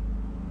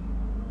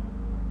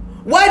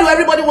 Why do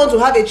everybody want to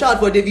have a child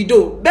for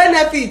Davido?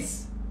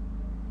 Benefits.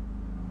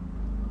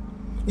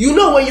 You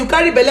know, when you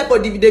carry belle for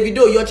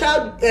Davido, your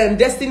child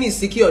destiny is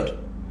secured.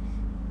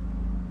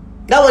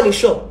 That one is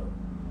sure.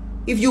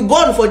 If you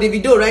born for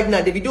Davido right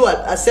now, Davido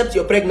accept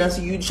your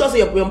pregnancy, you sure say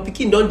your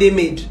pikin don't dey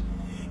made.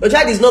 Your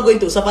child is not going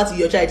to suffer till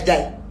your child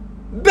die.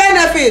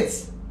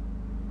 Benefits.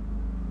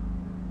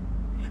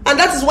 And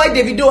that is why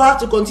Davido have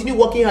to continue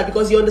working hard,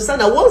 because you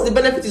understand that once the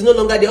benefit is no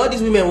longer there, all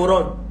these women will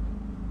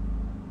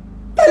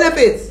run.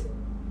 Benefits.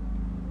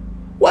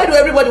 Why do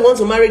everybody want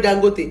to marry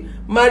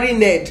Dangote, marry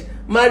Ned,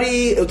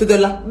 marry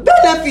Otodola?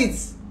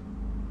 Benefits.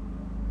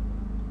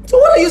 So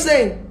what are you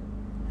saying?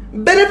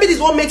 Benefit is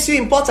what makes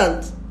you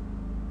important.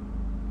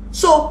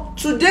 So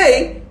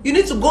today, you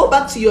need to go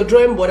back to your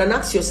drawing board and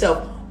ask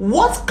yourself,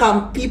 what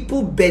can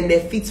people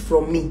benefit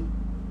from me?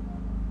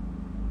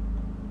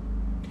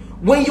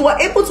 When you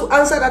are able to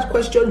answer that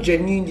question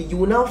genuinely, you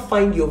will now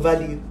find your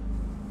value.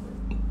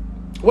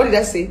 What did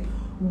I say?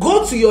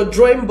 Go to your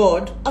drawing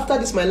board after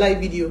this my live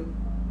video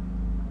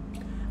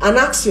and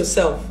ask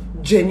yourself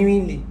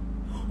genuinely,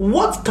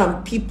 what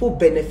can people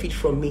benefit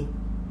from me?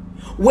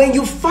 When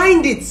you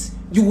find it,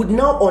 you would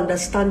now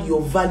understand your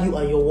value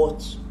and your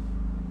worth.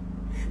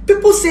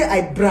 People say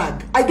I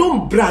brag. I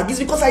don't brag. It's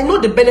because I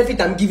know the benefit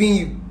I'm giving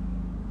you.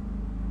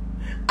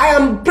 I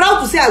am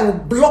proud to say I will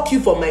block you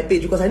from my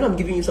page because I know I'm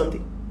giving you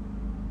something.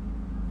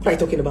 What are you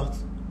talking about?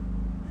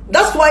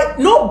 That's why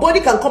nobody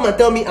can come and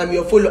tell me I'm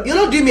your follower. You're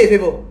not doing me a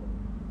favor.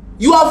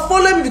 You are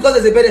following me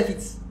because there's a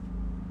benefit.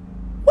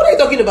 What are you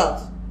talking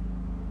about?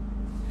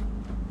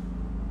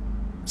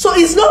 So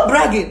it's not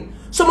bragging.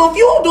 Some of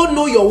you who don't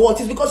know your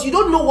worth is because you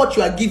don't know what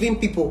you are giving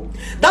people.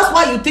 That's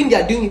why you think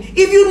they are doing it.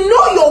 If you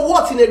know your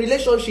worth in a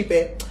relationship,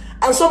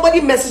 and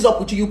somebody messes up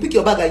with you, you pick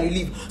your bag and you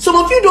leave. Some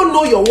of you don't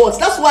know your worth.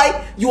 That's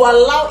why you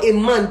allow a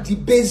man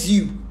debase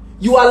you.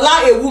 You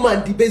allow a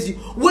woman debase you.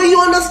 When you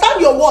understand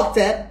your worth,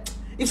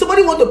 if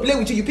somebody wants to play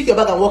with you, you pick your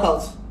bag and walk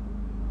out.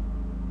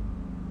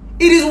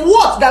 It is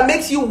worth that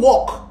makes you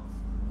walk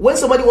when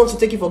somebody wants to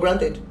take you for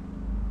granted.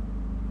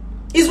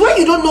 It's when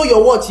you don't know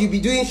your worth, you be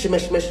doing sheme,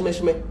 sheme, sheme,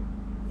 sheme.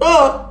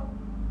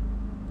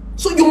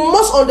 So you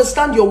must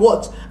understand your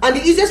worth. And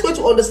the easiest way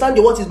to understand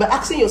your worth is by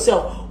asking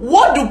yourself,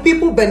 what do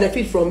people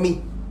benefit from me?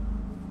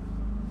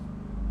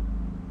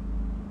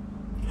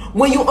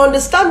 When you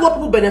understand what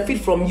people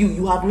benefit from you,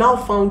 you have now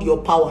found your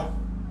power.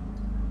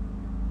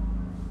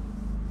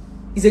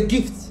 It's a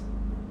gift.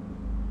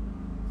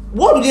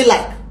 What do they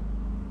like?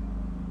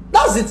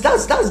 That's it.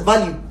 That's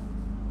value.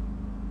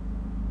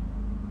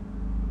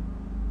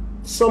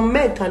 Some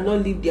men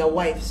cannot leave their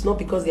wives, not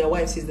because their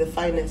wives is the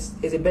finest,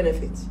 is a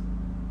benefit.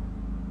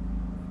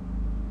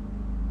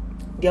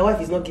 Their wife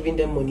is not giving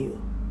them money,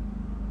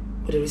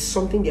 but there is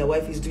something their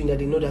wife is doing that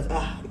they know that,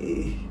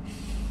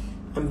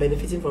 I'm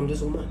benefiting from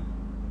this woman.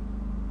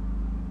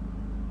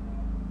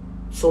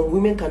 Some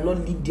women cannot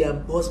leave their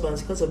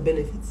husbands because of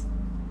benefits.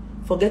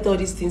 Forget all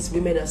these things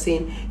women are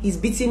saying. He's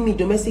beating me.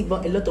 A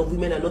lot of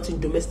women are not in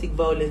domestic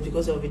violence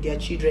because of their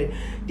children.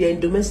 They are in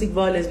domestic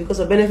violence because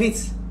of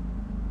benefits.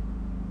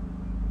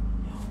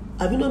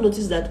 Have you not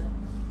noticed that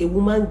a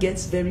woman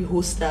gets very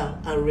hostile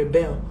and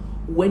rebel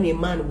when a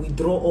man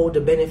withdraw all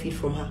the benefit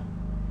from her?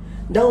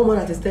 That woman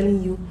that is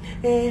telling you,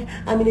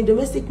 I'm in a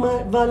domestic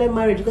violent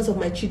marriage because of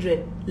my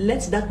children.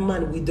 Let that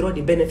man withdraw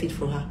the benefit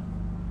from her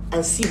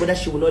and see whether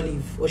she will not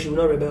leave or she will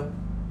not rebel.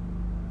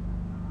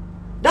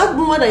 That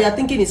woman that you're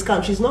thinking is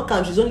calm, she's not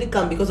calm. She's only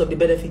calm because of the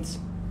benefits.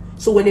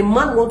 So when a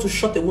man wants to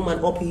shut a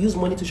woman up, he uses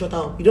money to shut her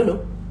up. You don't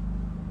know.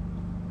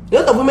 A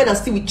lot of women are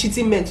still with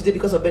cheating men today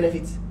because of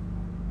benefits.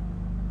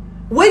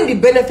 When the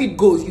benefit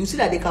goes, you see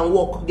that they can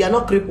walk. They are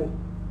not crippled.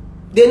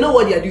 They know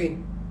what they are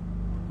doing.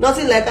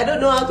 Nothing like, I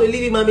don't know how to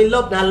leave him, I'm in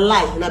love. Now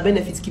lie. Now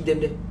benefits keep them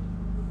there.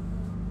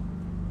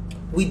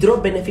 Withdraw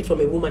benefit from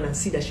a woman and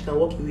see that she can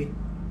walk away.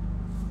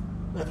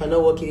 I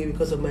cannot walk away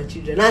because of my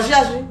children.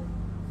 Actually,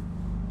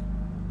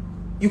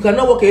 you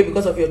cannot walk away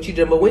because of your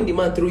children, but when the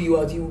man throw you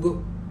out, you will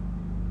go.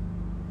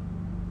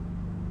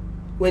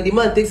 When the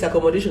man takes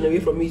accommodation away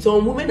from you,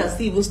 some women are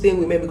still even staying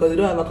with men because they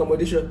don't have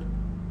accommodation.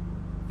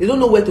 They don't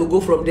know where to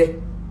go from there.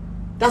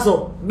 That's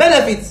all.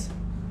 Benefits.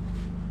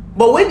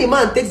 But when the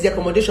man takes the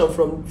accommodation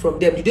from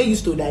them, do they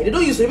used to die? They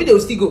don't used to, maybe they will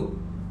still go.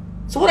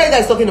 So what are you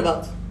guys talking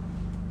about?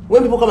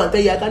 When people come and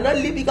tell you, I cannot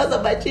leave because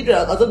of my children,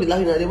 I'll just be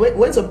laughing at them.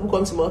 When some people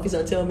come to my office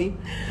and tell me,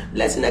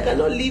 Blessing, I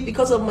cannot leave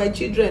because of my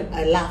children,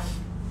 I laugh.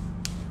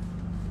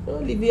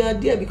 Don't leave your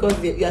idea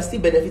because you are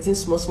still benefiting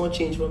small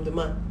change from the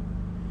man.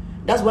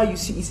 That's why you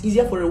see it's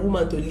easier for a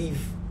woman to leave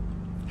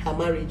her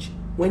marriage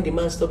when the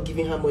man stops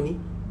giving her money.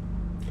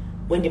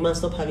 when the man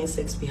stop having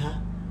sex with her,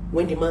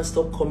 when the man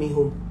stop coming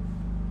home.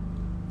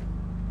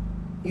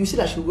 You see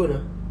that she'll go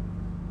now.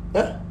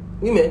 Huh?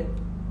 Women.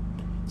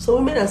 So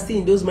women are still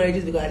in those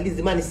marriages because at least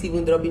the man is still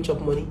even dropping chop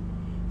money.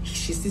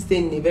 She's still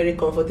staying in a very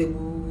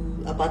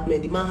comfortable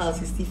apartment. The man's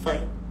house is still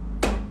fine.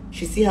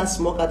 She still has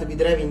small car to be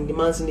driving in the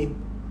man's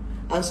name.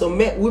 And some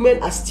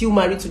women are still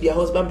married to their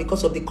husband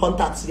because of the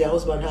contacts their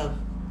husband have.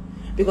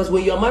 Because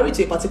when you are married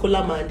to a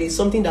particular man, there's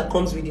something that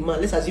comes with the man.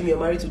 Let's assume you're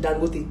married to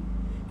Dangote.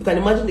 You can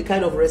imagine the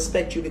kind of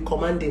respect you'll be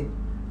commanding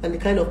and the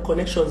kind of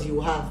connections you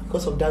have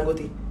because of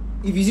Dangote.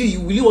 If you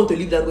really want to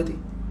leave Dangote.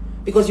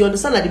 Because you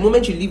understand that the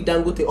moment you leave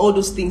Dangote, all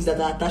those things that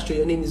are attached to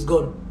your name is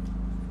gone.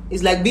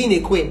 It's like being a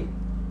queen.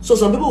 So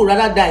some people would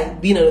rather die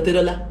being an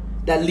Otedola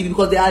than live,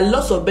 because there are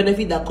lots of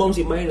benefit that comes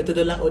with marrying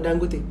Otedola or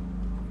Dangote.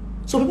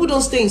 So people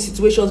don't stay in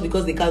situations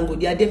because they can't go.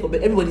 They are there for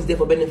everybody's there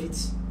for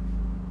benefits.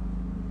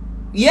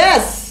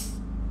 Yes.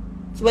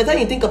 So by the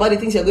time you think about the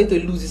things you're going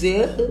to lose, you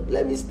say,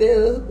 let me stay.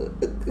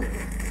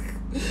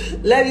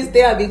 Let me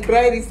stay and be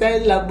crying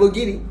inside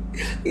Lamborghini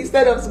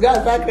instead of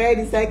start crying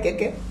inside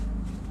Keke.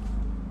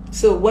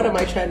 So what am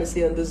I trying to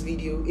say on this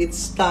video?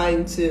 It's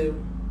time to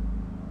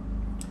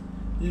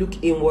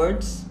look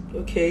inwards,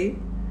 okay?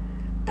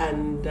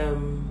 And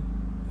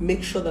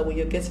make sure that when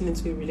you're getting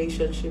into a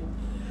relationship,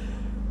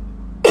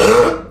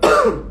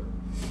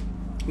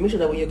 make sure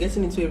that when you're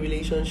getting into a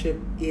relationship,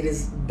 it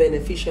is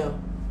beneficial.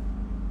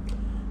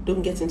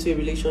 Don't get into a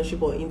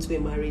relationship or into a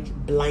marriage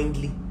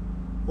blindly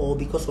or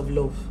because of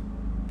love.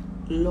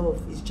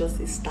 Love is just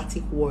a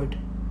static word.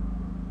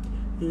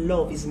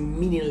 Love is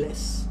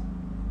meaningless.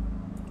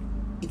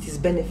 It is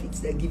benefits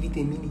that give it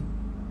a meaning.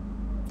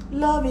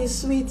 Love is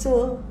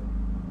sweeter.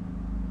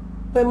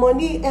 When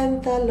money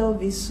enter,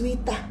 love is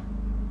sweeter.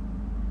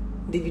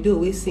 Davido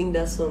always sing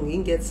that song, he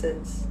didn't get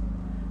sense.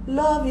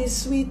 Love is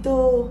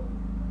sweeter.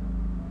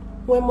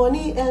 When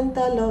money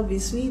enter, love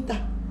is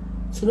sweeter.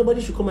 So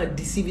nobody should come and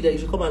deceive you that you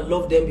should come and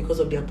love them because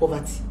of their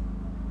poverty.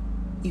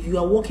 If you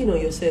are working on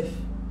yourself,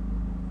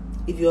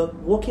 if you are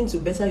working to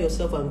better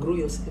yourself and grow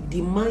yourself,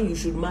 the man you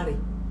should marry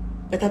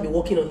better be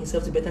working on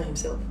himself to better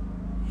himself.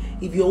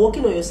 If you're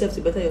working on yourself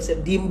to better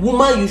yourself, the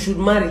woman you should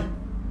marry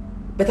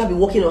better be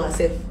working on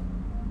herself.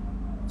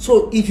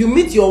 So if you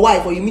meet your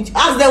wife or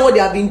ask them what they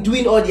have been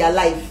doing all their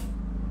life.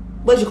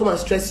 Nobody should come and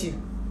stress you.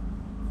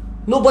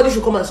 Nobody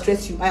should come and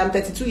stress you. I am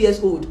 32 years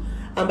old,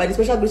 and by the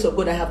special grace of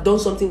God, I have done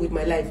something with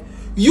my life.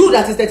 You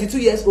that is 32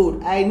 years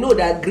old, I know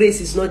that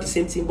grace is not the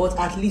same thing, but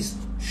at least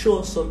show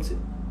us something.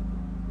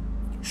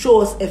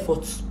 Show us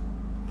efforts.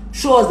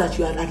 Show us that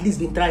you had at least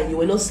been trying. You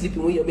were not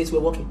sleeping when your mates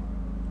were working.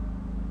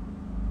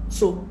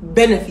 So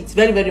benefits,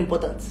 very, very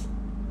important.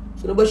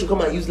 So nobody should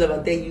come and use love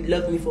and tell you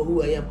love me for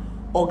who I am.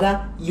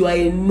 Oga, you are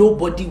a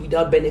nobody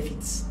without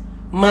benefits.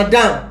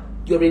 Madam,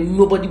 you're a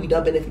nobody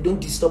without benefit. Don't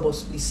disturb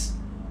us, please.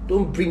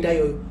 Don't bring down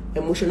your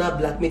emotional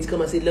blackmail to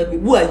come and say love me.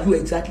 Who are you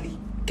exactly?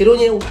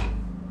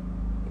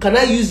 Can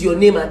I use your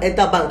name and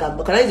enter bank?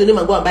 Can I use your name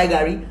and go and buy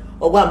Gary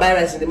or go and buy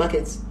rice in the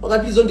market?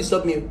 Oga, please don't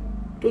disturb me.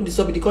 Don't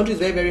disturb me. The country is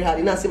very, very hard.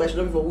 You know, I say I should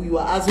love you for who you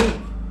are. As who?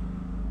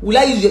 Will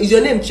I use is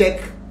your name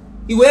check?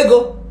 You will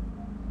go.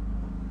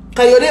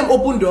 Can your name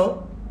open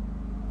door?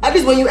 At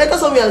least when you enter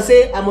somewhere and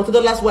say, I'm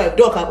Otedola's wife,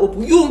 door can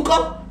open. You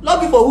come.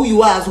 Love me for who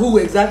you are, as who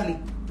exactly.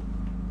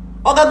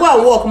 Okay, go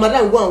and walk.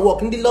 Madam, go and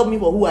walk. Indeed, love me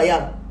for who I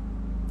am.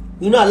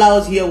 You know, allow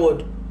us hear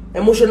word.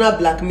 Emotional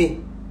blackmail.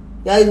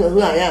 That is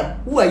who I am.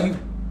 Who are you?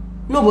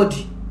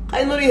 Nobody.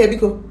 I know you here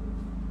because.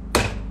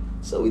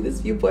 So with this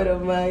viewpoint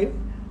of mine,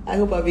 I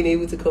hope I've been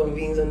able to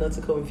convince and not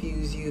to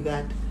confuse you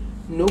that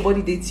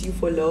nobody dates you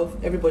for love.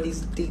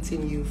 Everybody's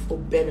dating you for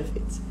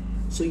benefits.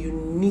 So you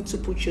need to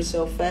put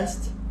yourself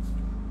first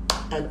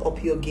and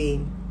up your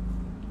game.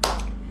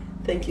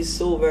 Thank you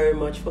so very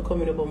much for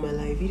coming up on my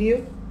live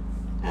video.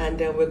 And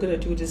we're going to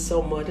do this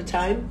some other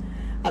time.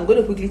 I'm going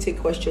to quickly take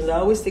questions. I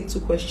always take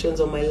 2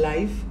 questions on my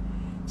live.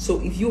 So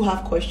if you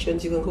have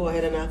questions, you can go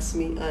ahead and ask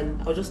me.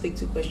 And I'll just take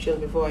 2 questions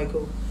before I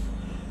go.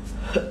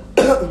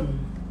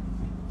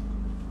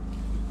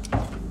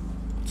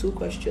 2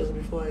 questions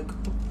before I go.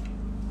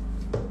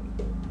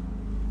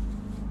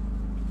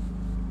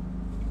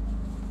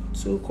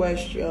 2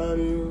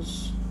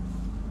 questions.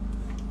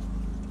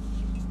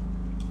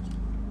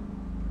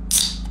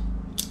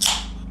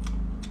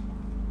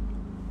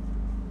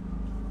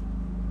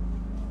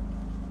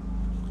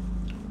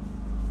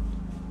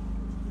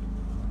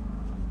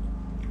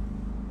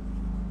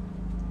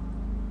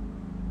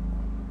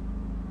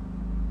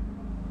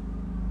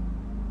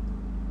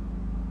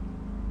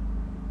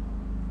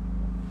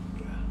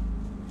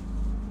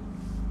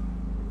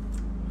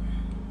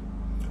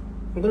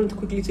 I'm going to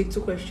quickly take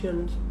 2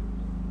 questions.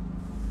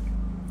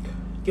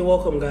 You're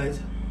welcome,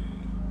 guys.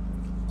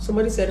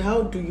 Somebody said,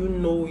 how do you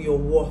know your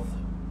worth?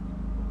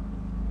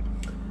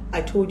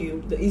 I told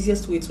you the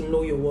easiest way to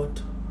know your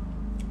worth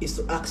is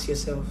to ask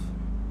yourself,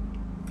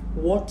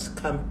 what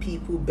can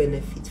people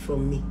benefit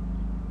from me?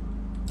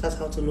 That's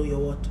how to know your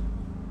worth.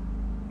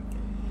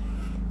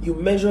 You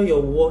measure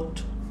your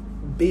worth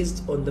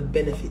based on the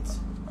benefits.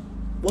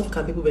 What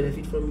can people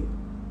benefit from you?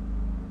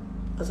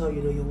 That's how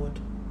you know your word.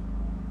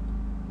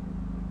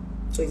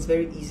 So it's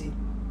very easy.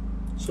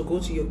 So go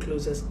to your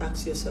closest,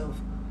 ask yourself,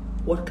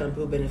 what can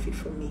people benefit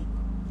from me?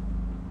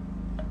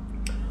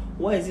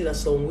 Why is it that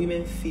some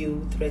women feel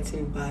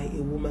threatened by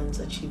a woman's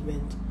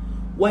achievement?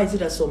 Why is it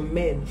that some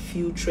men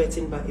feel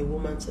threatened by a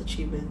woman's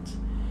achievement?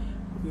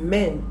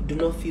 Men do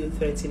not feel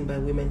threatened by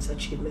women's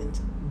achievement.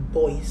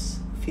 Boys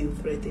feel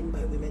threatened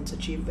by women's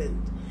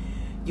achievement.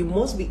 You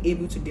must be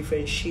able to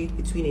differentiate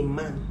between a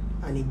man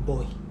and a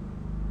boy.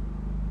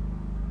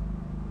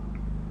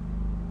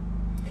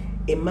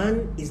 A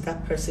man is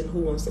that person who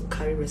wants to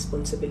carry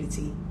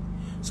responsibility.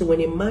 So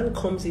when a man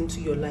comes into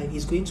your life,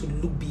 he's going to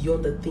look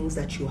beyond the things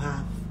that you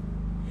have.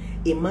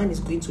 A man is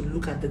going to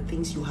look at the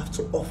things you have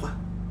to offer.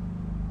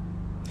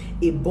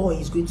 A boy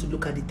is going to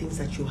look at the things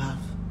that you have.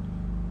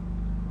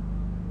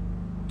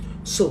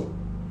 So,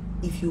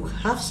 if you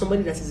have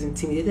somebody that is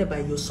intimidated by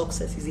your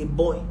success, is a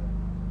boy,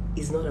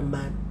 is not a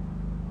man.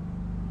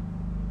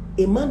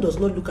 A man does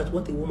not look at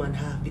what a woman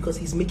has because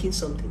he's making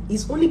something.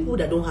 It's only people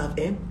that don't have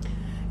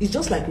It's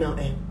just like now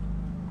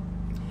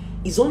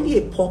it's only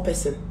a poor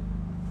person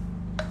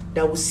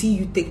that will see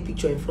you take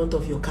picture in front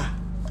of your car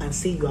and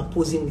say you are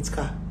posing with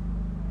car.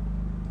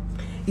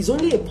 It's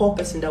only a poor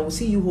person that will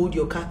see you hold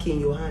your car key in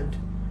your hand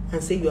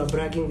and say you are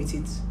bragging with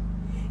it.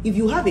 If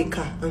you have a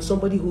car and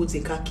somebody holds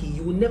a car key,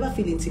 you will never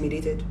feel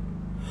intimidated.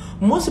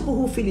 Most people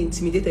who feel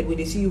intimidated when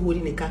they see you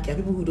holding a car key are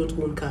people who don't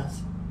own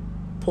cars.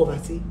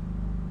 Poverty.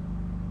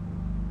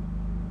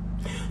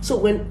 So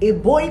when a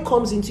boy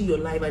comes into your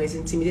life and is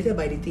intimidated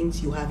by the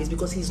things you have, it's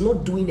because he's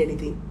not doing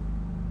anything.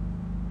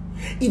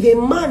 If a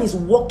man is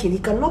walking, he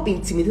cannot be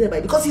intimidated by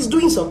it because he's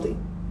doing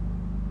something.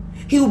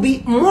 He will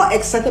be more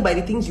excited by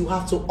the things you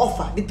have to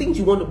offer, the things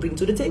you want to bring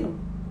to the table.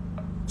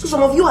 So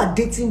some of you are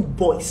dating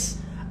boys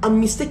and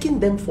mistaking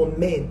them for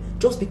men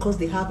just because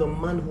they have a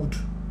manhood.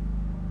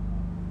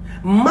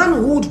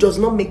 Manhood does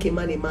not make a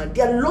man a man.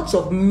 There are lots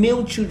of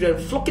male children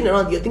flocking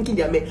around. You're thinking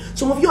they are men.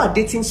 Some of you are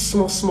dating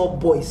small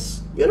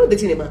boys. You're not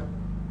dating a man.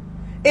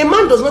 A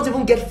man does not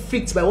even get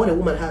freaked by what a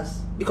woman has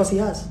because he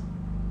has.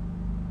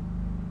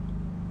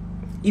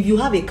 If you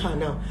have a car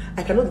now,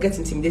 I cannot get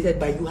intimidated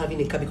by you having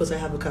a car because I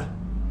have a car.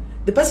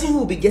 The person who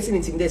will be getting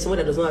intimidated is someone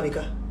that does not have a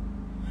car.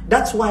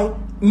 That's why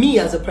me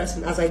as a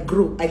person, as I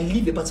grow, I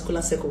leave a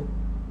particular circle.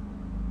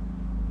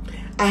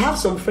 I have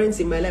some friends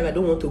in my life I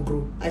don't want to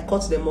grow. I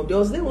cut them off. There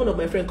was then one of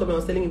my friends coming and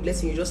was telling me,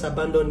 "Blessing, you just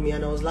abandoned me,"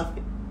 and I was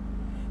laughing.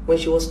 When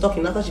she was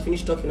talking, after she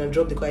finished talking and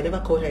dropped the call, I never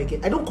called her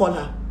again. I don't call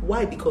her.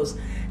 Why? Because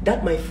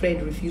that my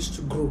friend refused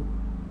to grow.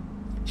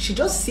 She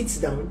just sits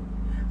down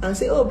and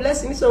say, "Oh,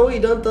 Blessing, this one where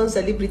you don't turn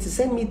celebrity,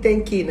 send me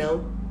 10K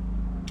now."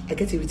 I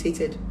get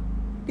irritated.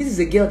 This is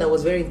a girl that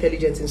was very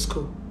intelligent in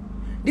school.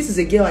 This is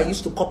a girl I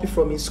used to copy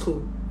from in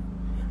school.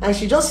 And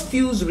she just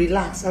feels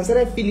relaxed and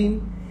started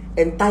feeling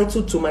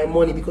entitled to my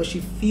money because she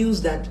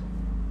feels that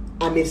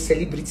I'm a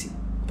celebrity.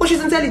 But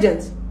she's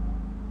intelligent.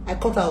 I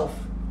cut her off.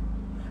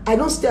 I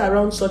don't stay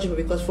around such people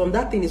because from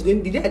that thing is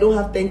going, the day I don't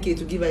have 10K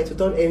to give her, to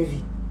turn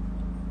envy.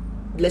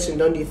 Blessing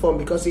don't inform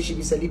because she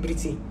be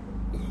celebrity.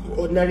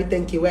 Ordinary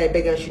 10K where I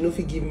beg and she no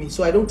fit give me.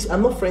 So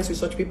I'm not friends with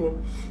such people.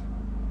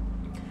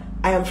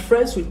 I am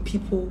friends with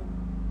people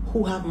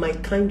who have my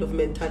kind of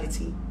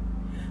mentality.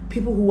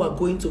 People who are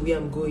going to where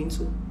I'm going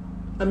to.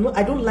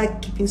 I don't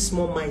like keeping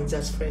small minds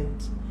as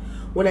friends.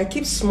 When I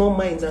keep small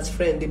minds as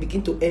friends, they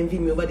begin to envy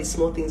me over the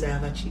small things I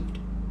have achieved.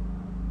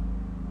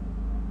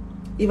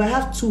 If I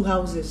have 2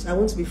 houses, I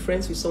want to be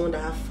friends with someone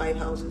that have 5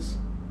 houses.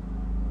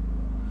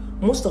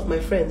 Most of my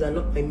friends are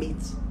not my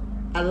mates.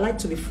 I like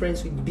to be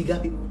friends with bigger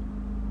people.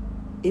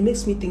 It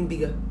makes me think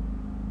bigger.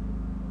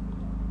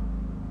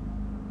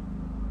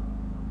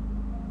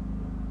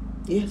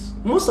 Yes.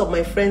 Most of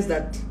my friends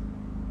that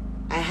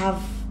I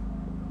have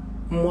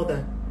more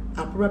than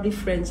are probably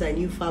friends I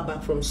knew far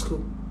back from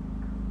school.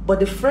 But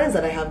the friends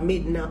that I have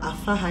made now are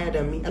far higher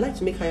than me. I like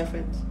to make higher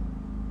friends.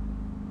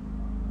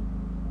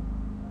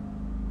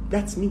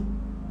 That's me.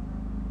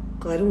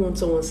 Because I don't want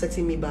someone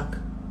setting me back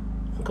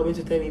and coming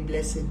to tell me,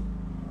 "Blessing,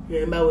 you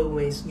remember where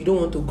we went? You don't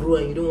want to grow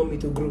and you don't want me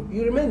to grow.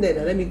 You remain there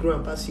and let me grow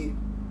and pass you."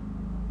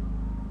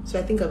 So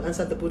I think I've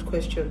answered the both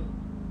question.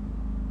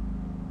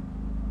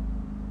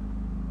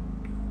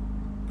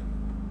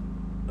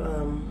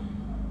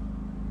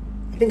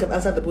 I think I've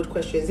answered the both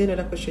questions. Is there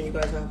another question you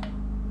guys have?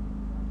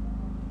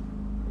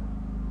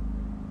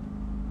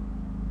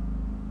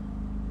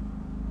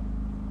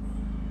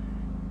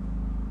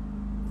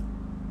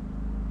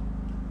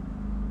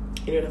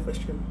 Any other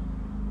question?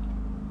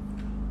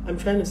 I'm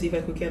trying to see if I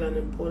could get an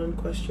important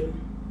question.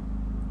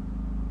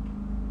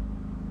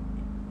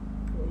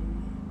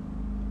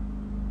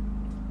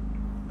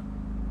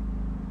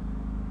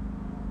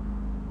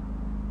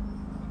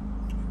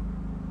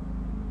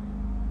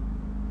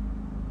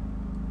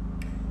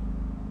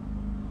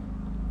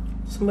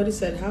 Somebody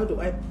said, "How do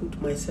I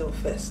put myself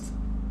first?"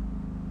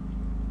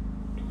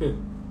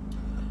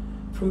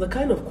 From the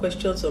kind of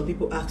questions some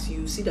people ask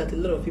you, see that a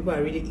lot of people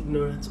are really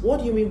ignorant. What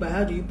do you mean by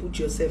how do you put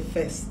yourself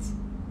first?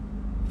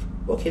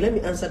 Okay, let me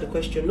answer the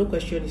question. No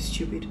question is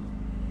stupid.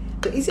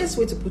 The easiest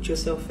way to put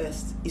yourself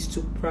first is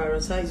to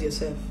prioritize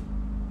yourself.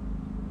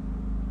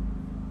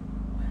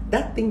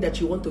 That thing that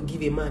you want to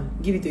give a man,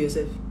 give it to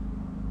yourself.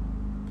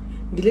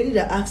 The lady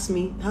that asked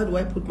me, how do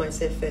I put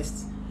myself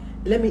first?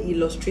 Let me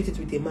illustrate it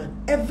with a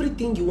man.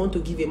 Everything you want to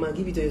give a man,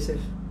 give it to yourself.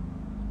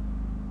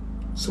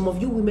 Some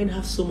of you women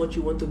have so much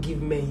you want to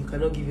give men, you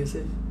cannot give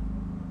yourself.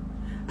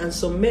 And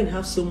some men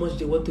have so much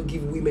they want to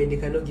give women, they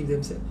cannot give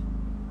themselves.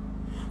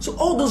 So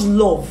all those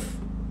love,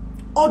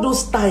 all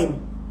those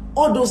time,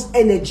 all those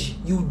energy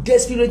you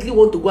desperately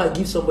want to go and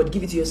give somebody,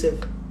 give it to yourself.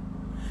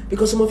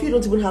 Because some of you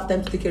don't even have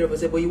time to take care of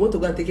yourself, but you want to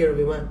go and take care of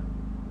a man.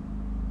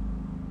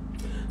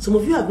 Some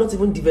of you have not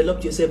even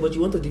developed yourself, but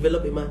you want to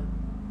develop a man.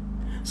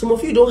 Some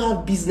of you don't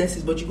have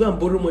businesses, but you go and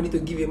borrow money to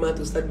give a man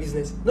to start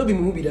business. Not be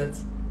movie that.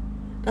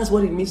 That's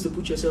what it means to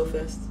put yourself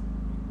first.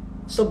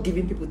 Stop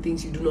giving people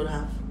things you do not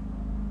have.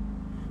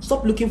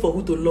 Stop looking for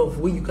who to love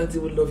when you can't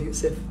even love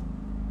yourself.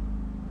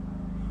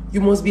 You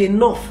must be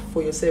enough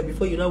for yourself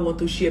before you now want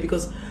to share.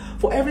 Because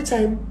for every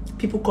time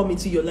people come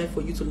into your life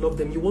for you to love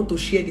them, you want to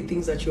share the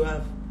things that you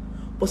have.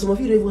 But some of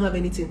you don't even have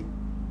anything.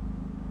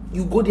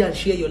 You go there and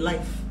share your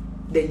life,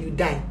 then you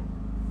die.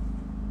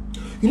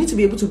 You need to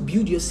be able to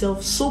build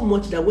yourself so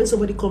much that when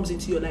somebody comes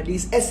into your life, there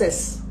is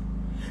excess.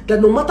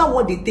 That no matter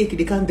what they take,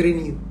 they can't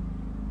drain you.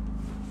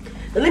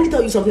 Now let me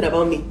tell you something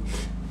about me.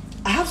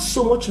 I have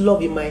so much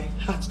love in my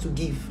heart to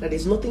give that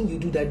there's nothing you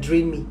do that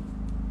drain me.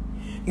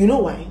 You know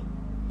why?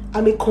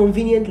 I'm a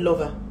convenient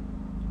lover.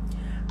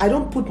 I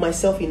don't put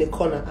myself in a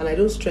corner and I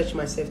don't stretch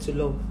myself to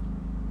love.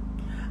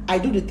 I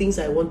do the things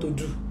I want to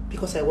do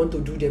because I want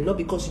to do them, not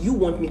because you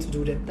want me to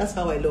do them. That's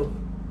how I love.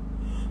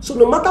 So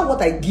no matter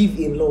what I give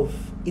in love,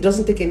 it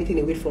doesn't take anything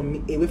away from me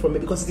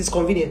because it is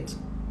convenient.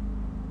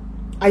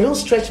 I don't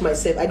stretch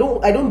myself. I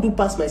don't do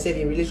past myself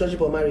in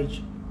relationship or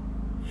marriage.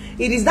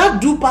 It is that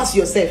do past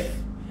yourself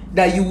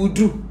that you will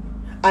do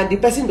and the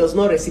person does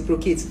not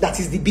reciprocate. That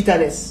is the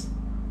bitterness.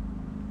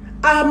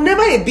 I am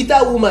never a bitter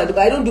woman, but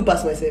I don't do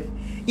past myself.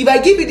 If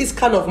I give you this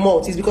can of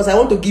malt, it's because I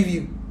want to give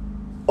you,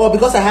 or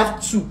because I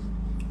have two,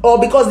 or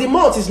because the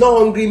malt is not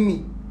hungering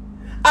me.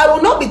 I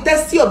will not be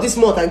thirsty of this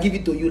malt and give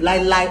it to you.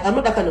 Lie. I'm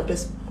not that kind of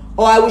person.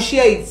 Or I will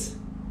share it.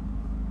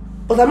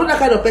 But I'm not that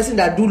kind of person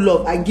that do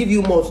love and give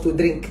you malt to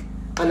drink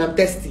and I'm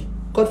thirsty.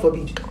 God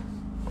forbid.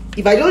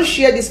 If I don't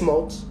share this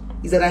malt,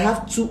 it's that I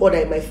have two other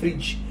in my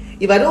fridge.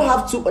 If I don't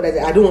have two other,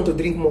 I don't want to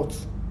drink malt.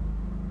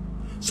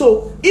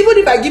 So even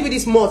if I give you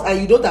this malt and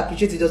you don't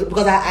appreciate it,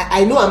 because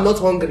I know I'm not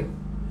hungry.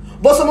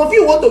 But some of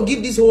you want to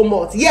give this whole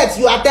malt, yet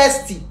you are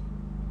thirsty.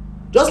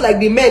 Just like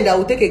the men that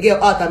will take a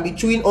girl out and be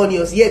chewing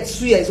onions, yet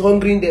suya is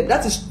hungering them.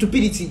 That is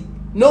stupidity.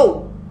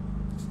 No.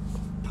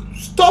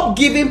 Stop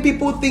giving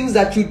people things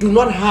that you do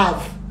not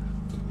have.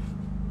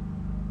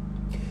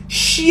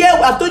 Share.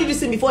 I've told you this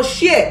thing before.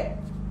 Share.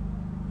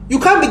 You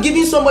can't be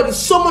giving somebody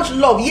so much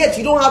love, yet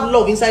you don't have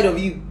love inside of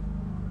you.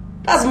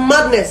 That's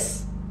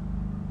madness.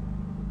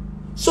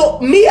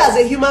 So me as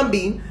a human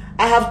being,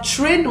 I have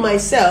trained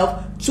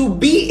myself to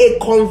be a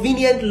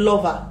convenient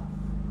lover.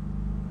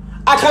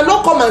 I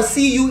cannot come and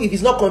see you if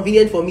it's not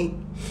convenient for me.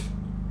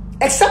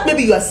 Except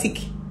maybe you are sick.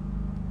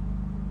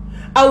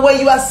 And when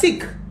you are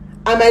sick,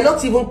 I might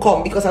not even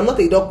come because I'm not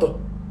a doctor.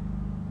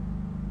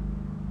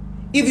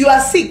 If you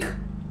are sick,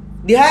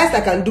 the highest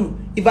I can do,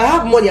 if I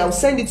have money, I will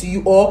send it to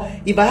you. Or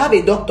if I have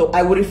a doctor,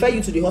 I will refer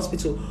you to the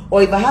hospital.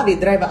 Or if I have a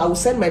driver, I will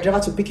send my driver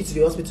to pick you to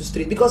the hospital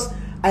straight. Because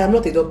I am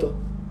not a doctor.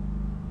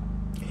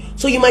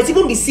 So you might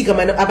even be sick.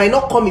 I might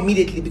not come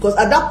immediately. Because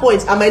at that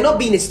point, I might not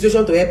be in a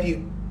situation to help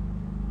you.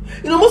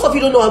 You know, most of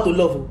you don't know how to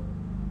love.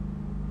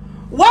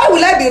 Why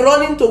will I be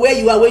running to where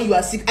you are when you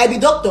are sick? I be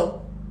doctor.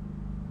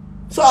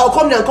 So I'll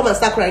come there and come and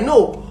start crying.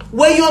 No.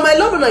 When you are my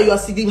lover and you are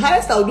sick, the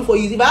highest I will do for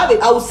you is if I have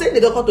it, I will send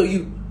the doctor to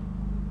you.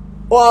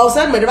 Or I'll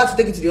send my driver to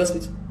take you to the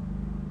hospital.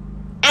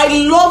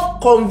 I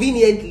love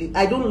conveniently.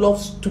 I don't love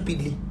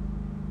stupidly.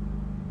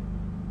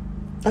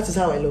 That is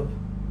how I love.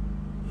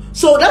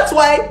 So that's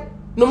why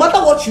no matter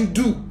what you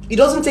do, it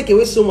doesn't take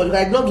away so much.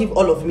 I did not give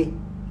all of me.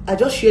 I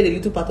just shared a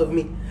little part of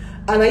me.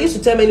 And I used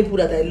to tell many people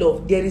that I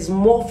love, there is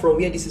more from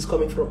where this is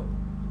coming from.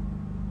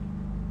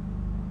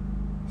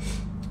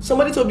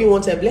 Somebody told me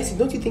one time, Blessing,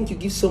 don't you think you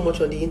give so much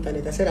on the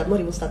internet? I said, I've not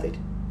even started.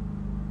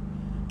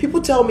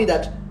 People tell me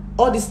that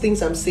all these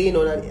things I'm saying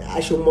on, I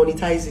should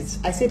monetize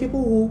it. I say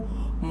people who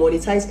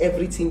monetize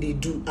everything they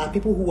do are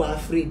people who are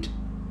afraid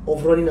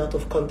of running out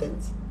of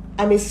content.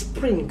 I'm a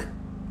spring.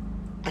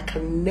 I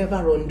can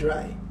never run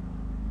dry.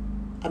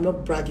 I'm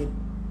not bragging.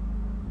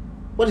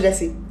 What did I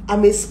say?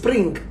 I'm a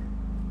spring.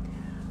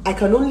 I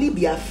can only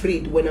be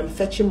afraid when I'm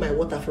fetching my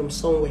water from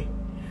somewhere.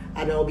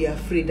 And I'll be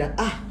afraid that,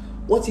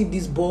 what if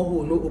this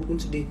borehole no open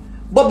today?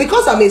 But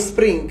because I'm a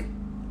spring,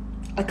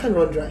 I can't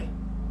run dry.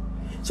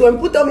 So when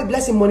people tell me,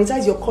 Blessing,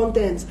 monetize your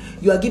content,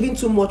 you are giving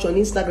too much on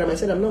Instagram, I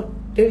said, I'm not.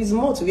 There is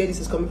more to where this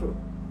is coming from.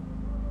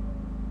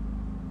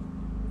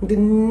 In the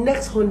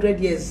next 100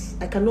 years,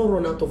 I cannot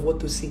run out of what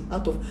to say.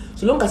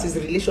 So long as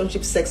it's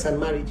relationship, sex, and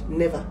marriage,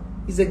 never.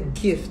 It's a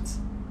gift.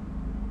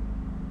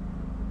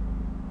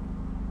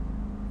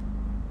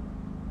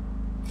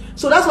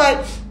 So that's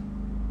why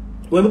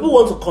When people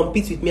want to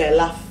compete with me, I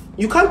laugh.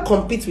 You can't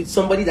compete with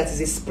somebody that is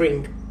a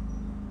spring.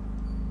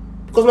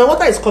 Because my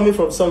water is coming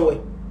from somewhere.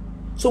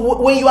 So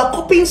when you are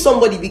copying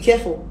somebody, be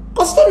careful.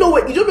 Because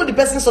you don't know the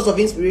person's source of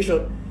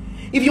inspiration.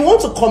 If you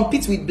want to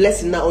compete with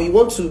Blessing now, or you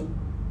want to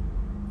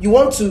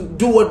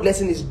do what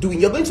Blessing is doing,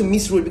 you're going to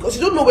misroad because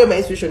you don't know where my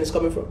inspiration is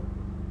coming from.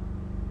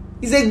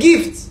 It's a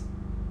gift.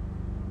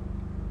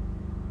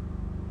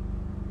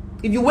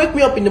 If you wake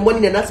me up in the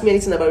morning and ask me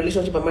anything about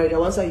relationship and marriage,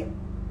 I'll answer you.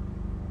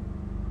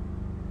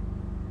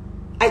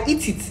 I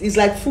eat it. It's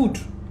like food.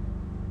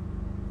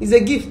 It's a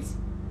gift.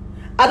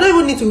 I don't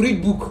even need to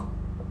read book.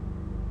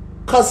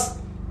 Because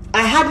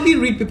I hardly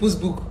read people's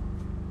book.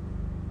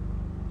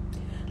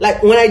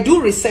 Like when I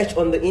do research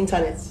on the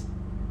internet,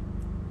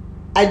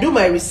 I do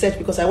my research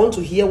because I want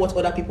to hear what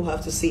other people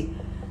have to say.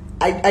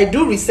 I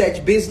do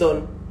research based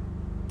on,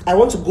 I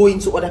want to go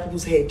into other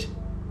people's head.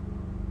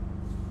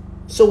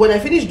 So when I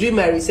finish doing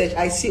my research,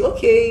 I see,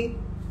 okay,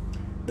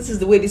 this is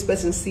the way this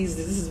person sees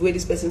this, this is the way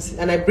this person sees,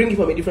 and I bring it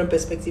from a different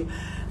perspective.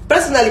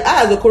 Personally,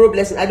 I as a Okoro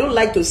Blessing, I don't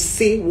like to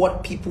say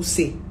what people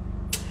say.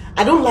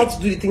 I don't like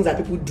to do the things that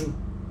people do.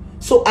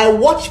 So I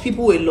watch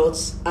people a lot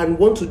and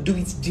want to do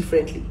it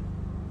differently.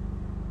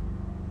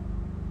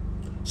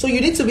 So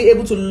you need to be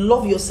able to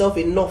love yourself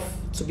enough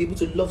to be able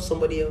to love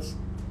somebody else.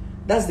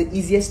 That's the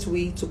easiest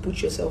way to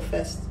put yourself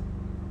first.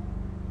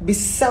 Be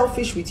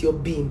selfish with your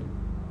being.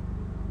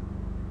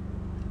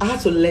 I had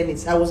to learn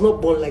it. I was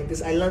not born like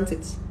this. I learned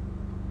it.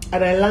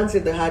 And I learned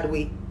it the hard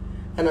way.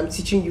 And I'm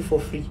teaching you for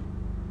free.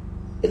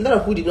 A lot of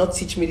people did not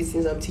teach me these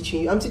things I'm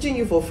teaching you. I'm teaching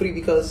you for free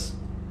because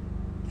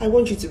I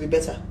want you to be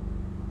better.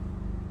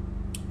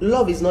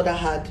 Love is not that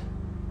hard.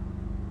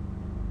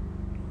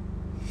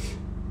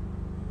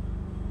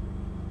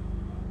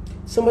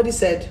 Somebody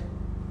said,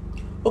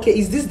 okay,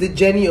 is this the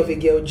journey of a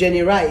girl?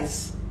 Jenny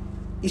Rice.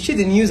 Is she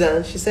the news?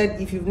 And she said,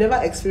 if you've never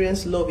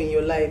experienced love in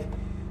your life,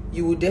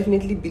 you will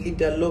definitely believe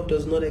that love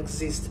does not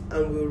exist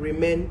and will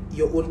remain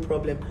your own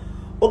problem.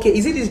 Okay,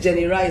 is it this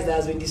Jenny Rice that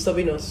has been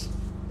disturbing us?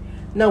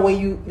 Now, when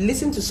you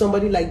listen to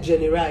somebody like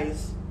Jenny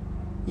Rice,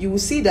 you will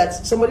see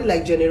that somebody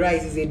like Jenny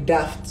Rice is a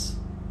daft.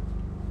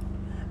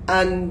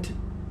 And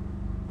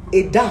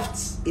a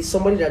daft is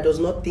somebody that does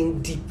not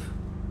think deep.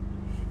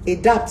 A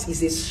daft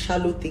is a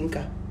shallow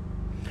thinker.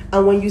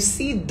 And when you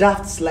see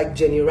dafts like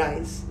Jenny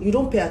Rice, you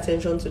don't pay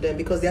attention to them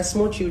because they are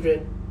small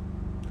children.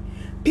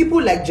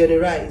 People like Jenny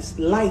Rice,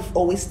 life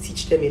always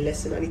teaches them a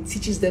lesson, and it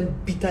teaches them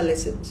bitter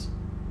lessons.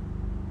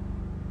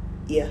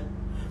 Yeah.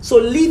 So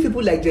leave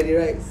people like Jenny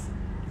Rice.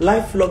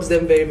 Life flogs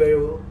them very,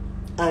 very well.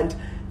 And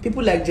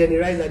people like Jenny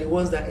Rice are the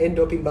ones that end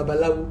up in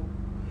Babalawo.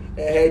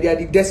 They are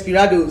the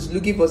desperados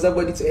looking for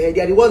somebody to help.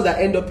 They are the ones that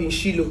end up in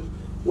Shiloh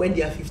when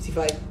they are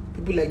 55.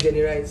 People like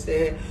Jenny Rice.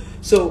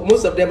 So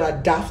most of them are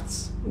daft.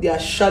 They are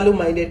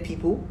shallow-minded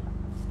people.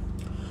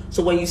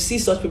 So when you see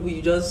such people,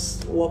 you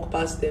just walk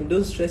past them.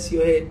 Don't stress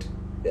your head.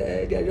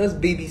 They are just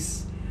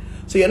babies.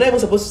 So you're not even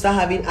supposed to start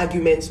having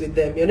arguments with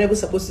them. You're not even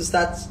supposed to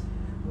start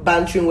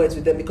bantering words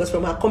with them, because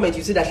from her comment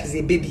you see that she's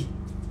a baby.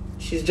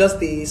 She's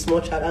just a small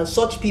child. And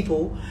such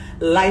people,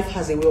 life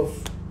has a way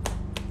of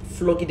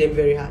flogging them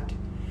very hard.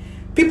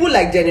 People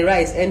like Jenny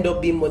Rice end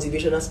up being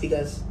motivational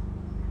speakers.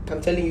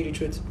 I'm telling you the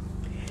truth.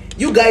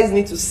 You guys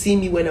need to see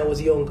me when I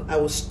was young. I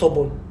was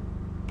stubborn.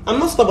 I'm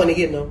not stubborn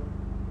again now.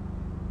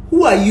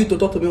 Who are you to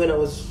talk to me when I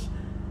was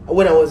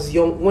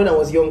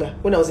younger,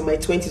 when I was in my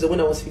 20s or when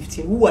I was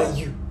 15? Who are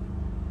you?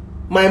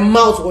 My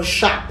mouth was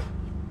sharp.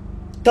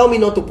 Tell me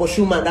not to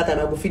pursue man that and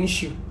I will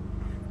finish you.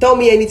 Tell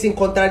me anything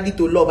contrary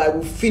to love, I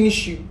will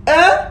finish you.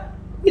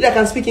 Me that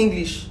can speak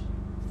English.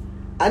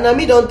 And now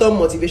me don't turn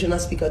motivational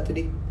speaker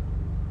today.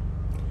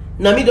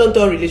 Now me don't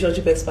turn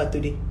relationship expert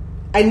today.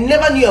 I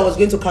never knew I was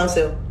going to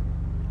counsel.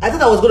 I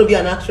thought I was going to be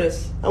an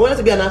actress. I wanted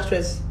to be an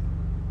actress.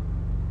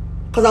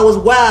 Because I was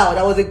wild.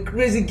 I was a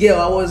crazy girl.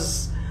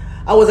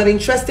 I was an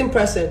interesting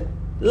person.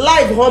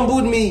 Life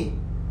humbled me.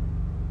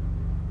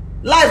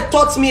 Life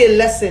taught me a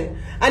lesson.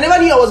 I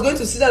never knew I was going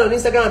to sit down on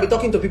Instagram and be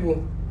talking to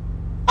people.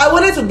 I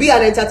wanted to be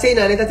an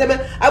entertainer, an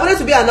entertainment. I wanted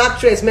to be an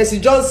actress. Mercy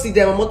Johnson,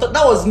 that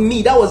was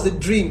me. That was the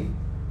dream.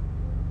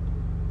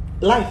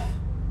 Life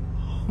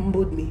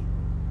humbled me.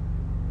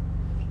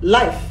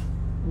 Life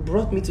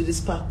brought me to this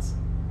path.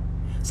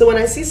 So when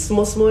I see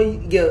small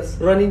girls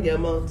running their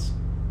mouths,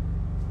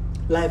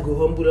 life go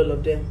humble all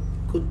of them,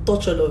 could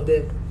touch all of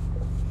them.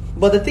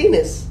 But the thing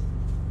is,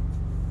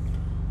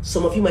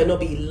 some of you might not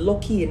be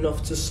lucky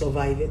enough to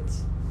survive it.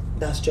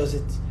 That's just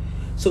it.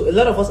 So a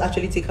lot of us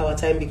actually take our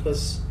time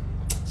because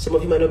some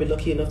of you might not be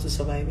lucky enough to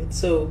survive it.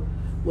 So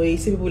when you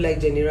see people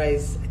like Jenny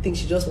Rice, I think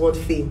she just wants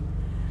fame.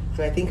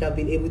 And I think I've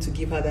been able to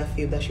give her that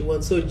fame that she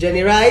wants. So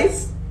Jenny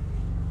Rice,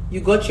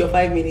 you got your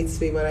 5 minutes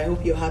fame, and I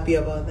hope you're happy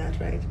about that,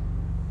 right?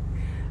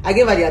 I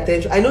gave her the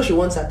attention. I know she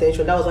wants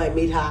attention. That was why I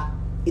made her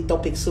a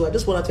topic. So I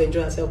just want her to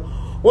enjoy herself.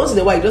 Once in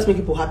a while, you just make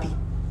people happy.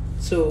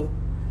 So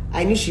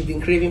I knew she'd been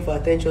craving for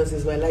attention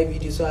since my live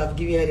video, so I've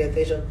given her the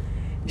attention.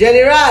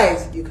 Jenny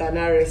Rice, you can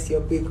now rest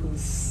your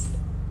pickles.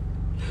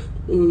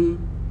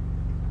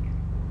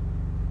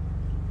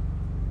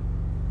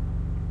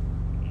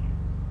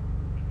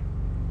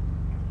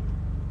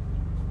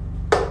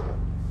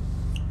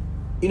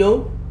 You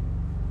know,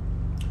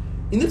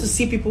 you need to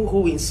see people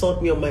who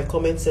insult me on my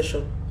comment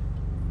section.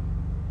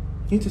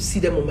 You need to see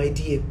them on my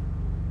DM.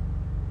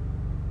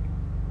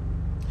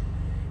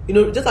 You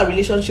know, just a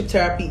relationship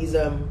therapy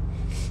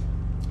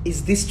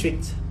is this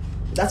strict.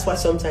 That's why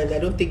sometimes I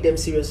don't take them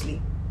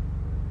seriously.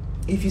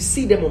 If you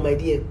see them on my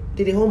DM,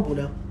 they humble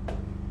now.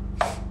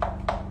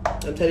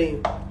 I'm telling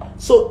you.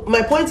 So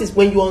my point is,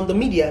 when you're on the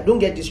media, don't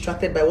get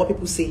distracted by what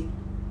people say.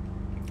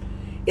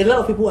 A lot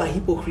of people are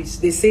hypocrites.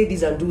 They say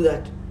this and do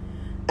that.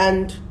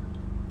 And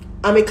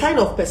I'm a kind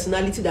of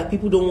personality that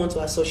people don't want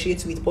to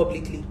associate with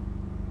publicly,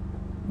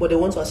 but they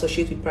want to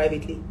associate with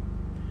privately.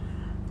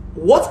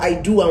 What I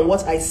do and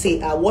what I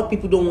say are what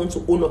people don't want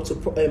to own up to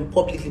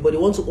publicly, but they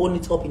want to own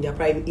it up in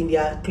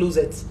their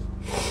closets.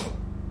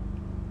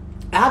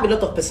 I have a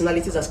lot of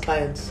personalities as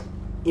clients.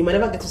 You might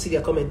never get to see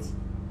their comments,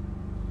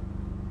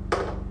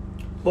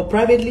 but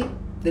privately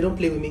they don't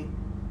play with me.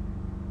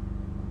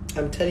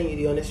 I'm telling you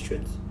the honest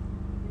truth,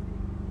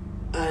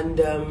 and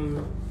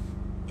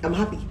I'm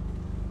happy.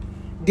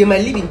 They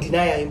might live in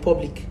denial in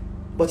public,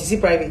 but you see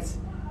private,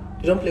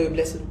 they don't play with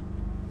blessing.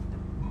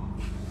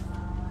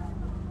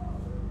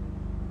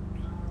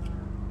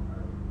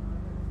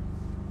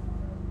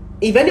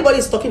 If anybody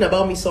is talking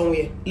about me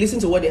somewhere, listen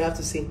to what they have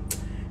to say.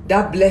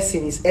 That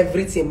blessing is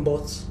everything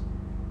but.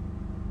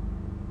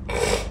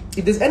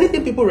 If there's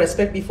anything people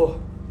respect me for,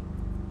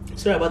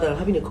 sorry about that, I'm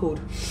having a cold.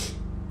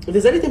 If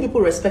there's anything people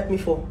respect me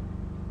for,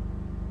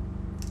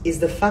 is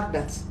the fact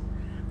that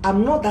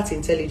I'm not that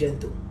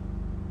intelligent though,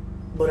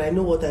 but I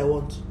know what I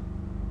want.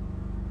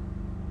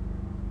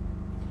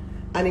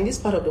 And in this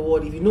part of the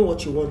world, if you know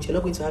what you want, you're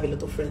not going to have a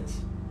lot of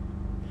friends.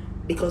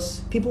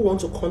 Because people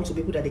want to come to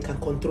people that they can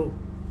control.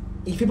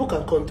 If people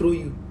can control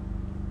you,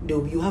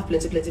 you have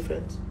plenty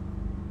friends.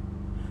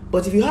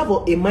 But if you have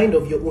a mind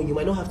of your own, you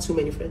might not have too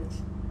many friends.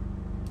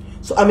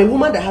 So I'm a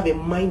woman that have a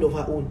mind of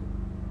her own.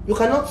 You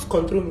cannot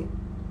control me.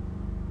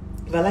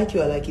 If I like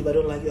you, I like you. If I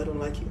don't like you, I don't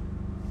like you.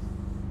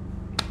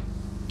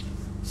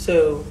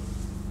 So,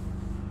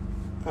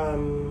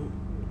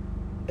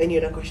 any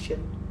other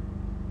question?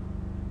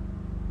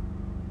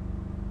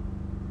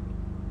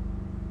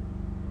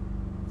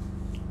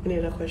 Any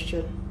other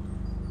question?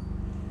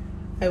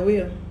 I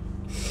will.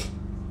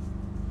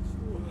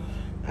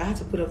 I had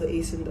to put up the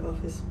AC in the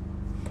office.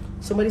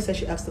 Somebody said,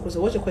 she asked the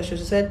question. What's your question?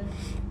 She said,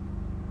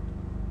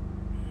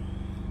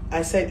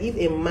 I said, if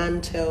a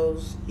man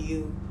tells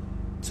you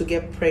to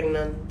get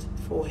pregnant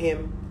for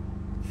him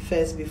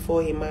first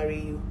before he marry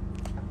you,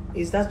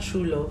 is that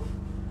true love?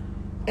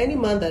 Any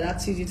man that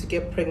asks you to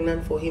get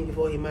pregnant for him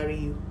before he marry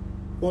you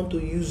want to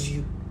use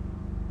you.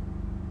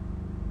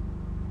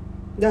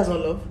 That's not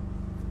love.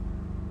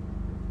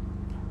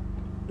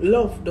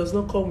 Love does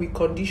not come with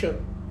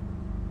condition.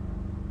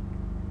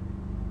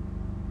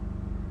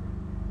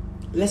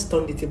 Let's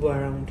turn the table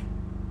around.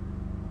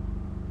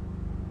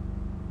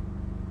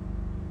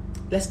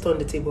 Let's turn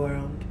the table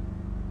around.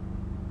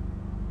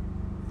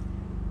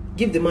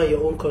 Give the man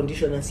your own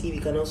condition and see if he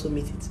can also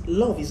meet it.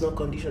 Love is not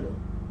conditional.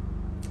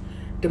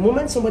 The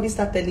moment somebody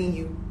starts telling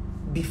you,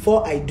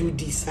 before I do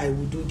this, I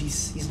will do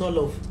this, it's not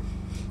love.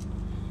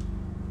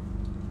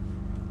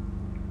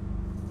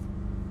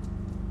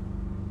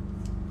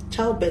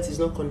 Childbirth is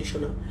not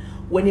conditional.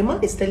 When a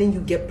man is telling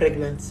you get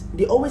pregnant,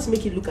 they always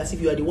make it look as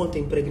if you are the one to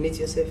impregnate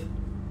yourself.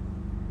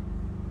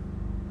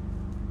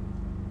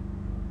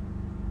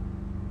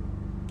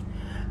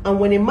 And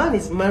when a man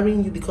is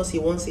marrying you because he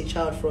wants a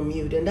child from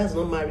you, then that's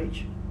not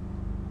marriage.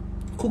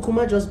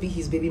 Kukuma just be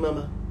his baby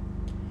mama.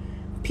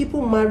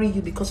 People marry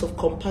you because of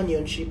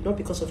companionship, not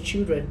because of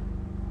children.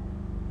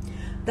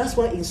 That's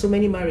why in so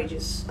many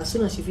marriages, as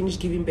soon as you finish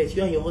giving birth,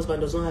 you and your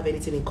husband does not have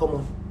anything in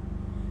common.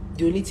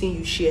 The only thing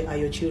you share are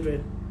your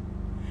children.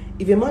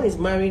 If a man is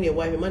marrying a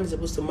wife, a man is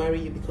supposed to marry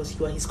you because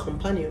you are his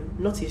companion,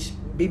 not his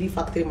baby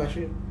factory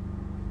machine.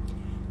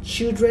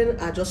 Children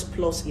are just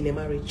plus in a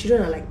marriage.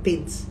 Children are like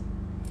paint.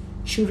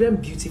 Children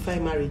beautify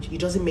marriage. It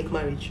doesn't make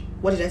marriage.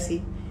 What did I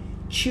say?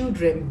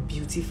 Children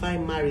beautify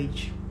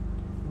marriage.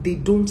 They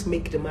don't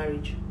make the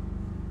marriage.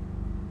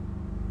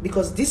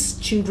 Because these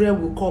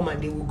children will come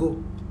and they will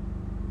go.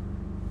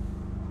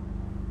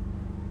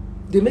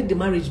 They make the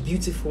marriage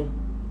beautiful,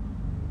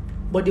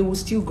 but they will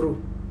still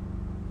grow.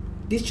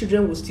 These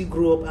children will still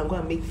grow up and go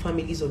and make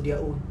families of their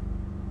own.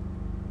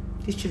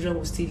 These children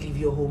will still leave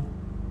your home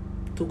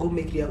to go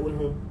make their own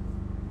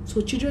home.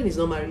 So children is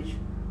not marriage.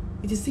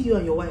 It is still you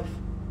and your wife.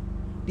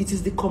 It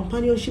is the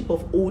companionship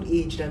of old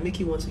age that make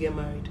you want to get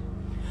married.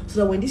 So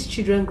that when these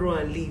children grow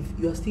and leave,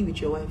 you are still with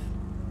your wife.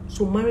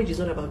 So marriage is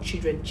not about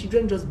children.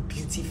 Children just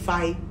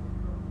beautify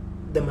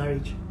the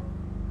marriage.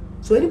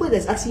 So anybody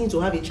that's asking you to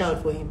have a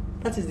child for him,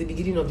 that is the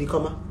beginning of the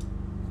comma.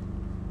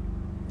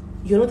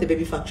 You're not a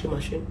baby factory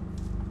machine.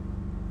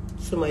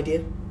 So my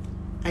dear,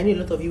 I know a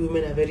lot of you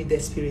women are very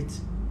desperate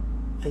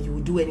and you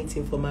will do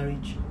anything for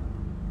marriage.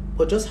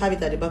 But just have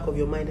it at the back of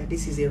your mind that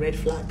this is a red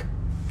flag,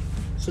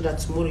 so that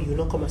tomorrow you will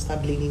not come and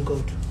start blaming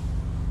God.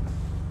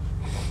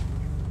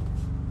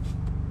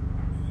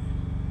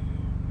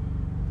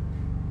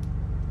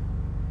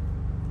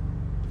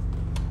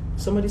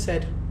 Somebody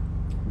said,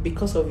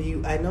 because of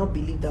you, I now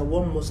believe that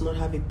one must not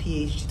have a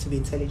PhD to be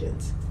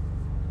intelligent.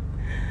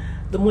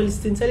 The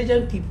most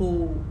intelligent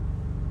people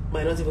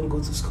might not even go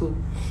to school.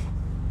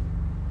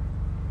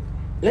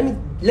 Let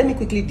me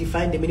quickly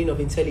define the meaning of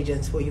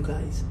intelligence for you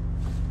guys.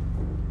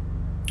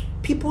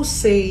 People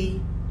say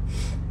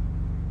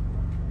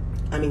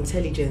I'm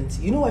intelligent.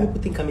 You know why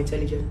people think I'm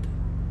intelligent?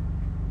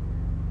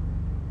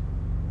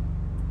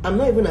 I'm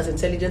not even as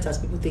intelligent as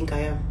people think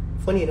I am.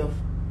 Funny enough,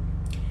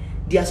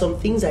 there are some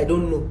things I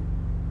don't know.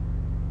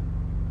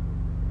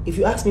 If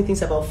you ask me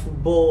things about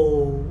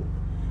football,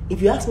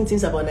 if you ask me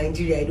things about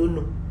Nigeria, I don't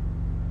know.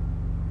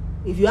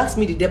 If you ask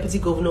me the deputy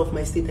governor of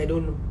my state, I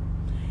don't know.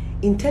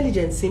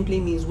 Intelligence simply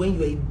means when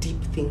you're a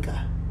deep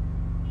thinker.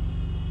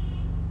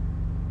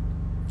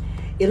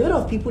 A lot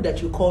of people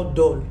that you call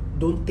dull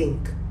don't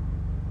think.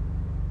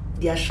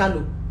 They are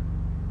shallow.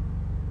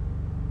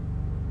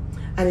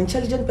 An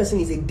intelligent person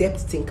is a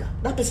depth thinker.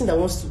 That person that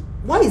wants to,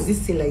 why is this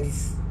thing like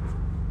this?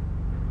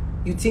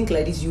 You think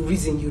like this, you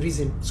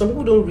reason. Some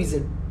people don't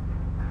reason.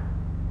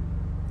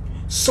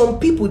 Some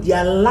people,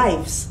 their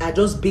lives are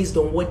just based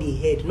on what they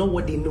heard, not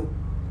what they know.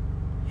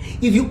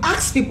 If you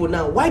ask people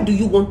now, why do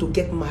you want to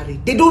get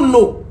married? They don't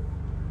know.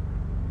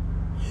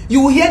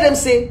 You will hear them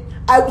say,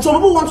 some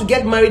people want to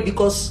get married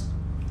because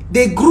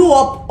they grew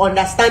up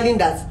understanding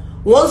that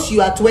once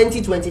you are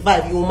 20,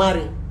 25, you will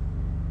marry.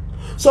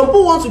 Some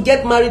people want to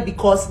get married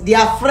because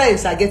their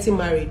friends are getting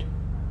married.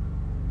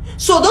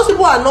 So those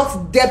people are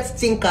not depth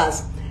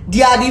thinkers.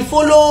 They are the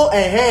follow.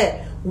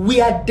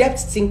 We are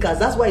depth thinkers.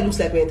 That's why it looks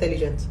like we're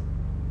intelligent.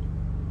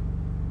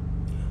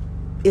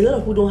 A lot of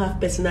people don't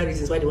have personal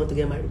reasons why they want to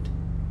get married.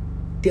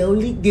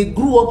 They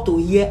grew up to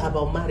hear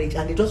about marriage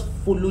and they just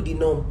follow the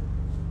norm.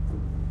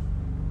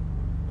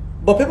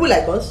 But people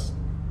like us,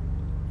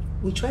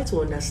 we try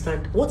to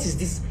understand what is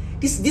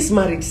this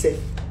marriage self.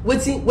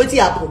 What's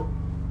happen?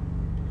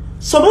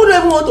 Some people don't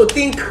even want to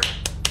think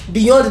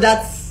beyond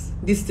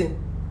this thing.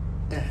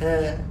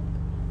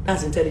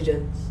 That's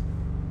intelligence.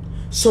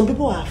 Some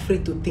people are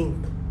afraid to think.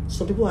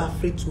 Some people are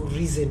afraid to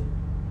reason.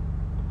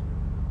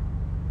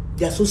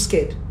 They are so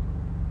scared.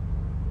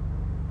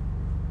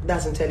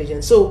 That's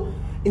intelligence. So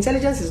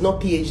intelligence is not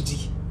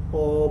PhD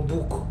or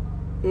book.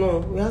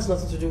 No, it has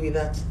nothing to do with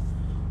that.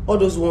 All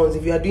those ones,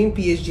 if you are doing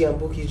PhD and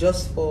book, it's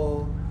just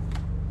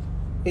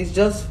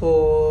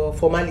for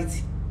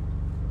formality.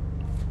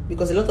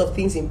 Because a lot of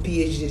things in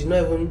PhD did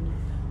not even.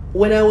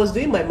 When I was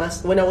doing my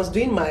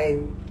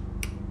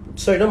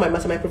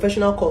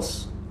professional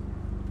course,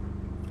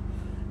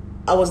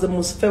 I was the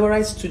most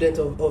favorite student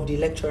of the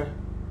lecturer.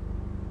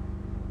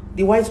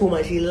 The white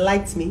woman, she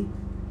liked me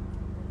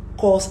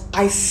because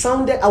I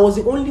was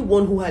the only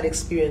one who had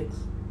experience.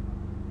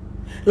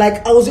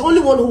 Like, I was the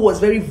only one who was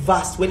very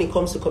vast when it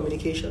comes to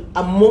communication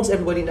amongst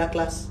everybody in that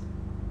class.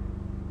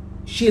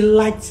 She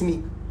liked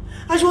me.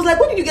 And she was like,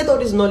 where did you get all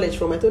this knowledge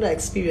from? I told her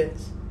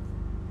experience.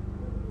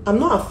 I'm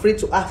not afraid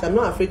to ask. I'm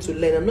not afraid to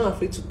learn. I'm not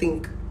afraid to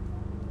think.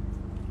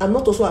 I'm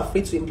not also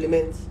afraid to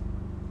implement.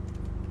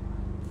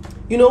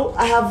 You know,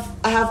 I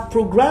have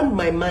programmed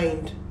my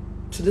mind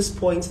to this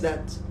point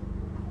that,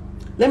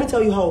 let me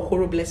tell you how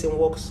Okoro blessing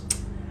works.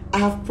 I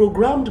have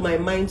programmed my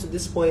mind to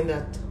this point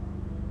that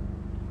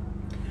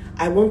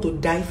I want to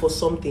die for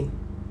something.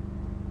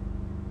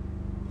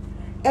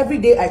 Every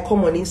day I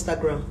come on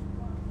Instagram,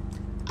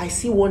 I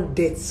see one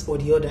death or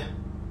the other.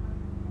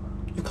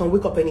 You can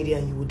wake up any day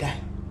and you will die.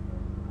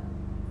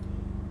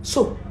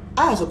 So,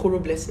 I as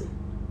Okoro blessing,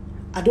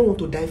 I don't want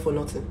to die for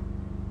nothing.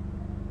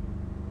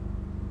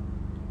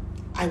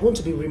 I want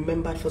to be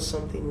remembered for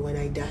something when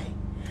I die.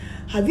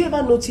 Have you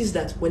ever noticed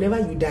that whenever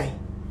you die,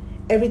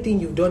 everything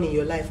you've done in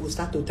your life will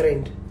start to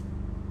trend?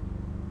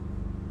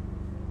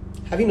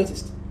 Have you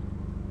noticed?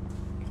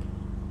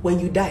 When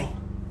you die,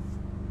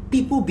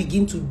 people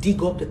begin to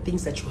dig up the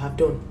things that you have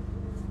done.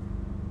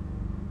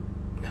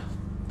 Now,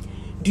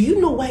 do you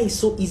know why it's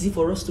so easy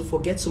for us to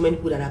forget so many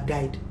people that have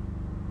died?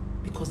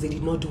 Because they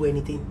did not do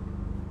anything.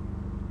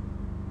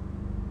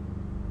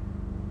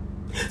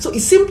 So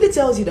it simply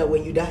tells you that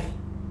when you die,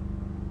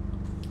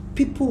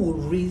 people will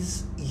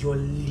raise your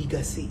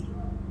legacy.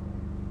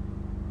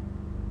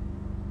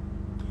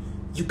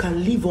 You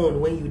can live on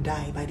when you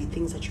die by the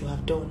things that you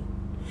have done.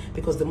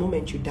 Because the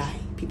moment you die,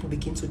 people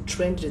begin to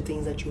trend the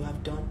things that you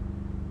have done.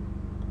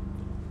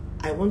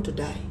 I want to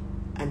die,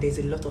 and there's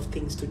a lot of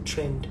things to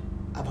trend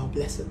about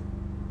blessing.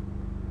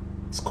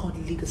 It's called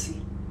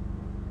legacy.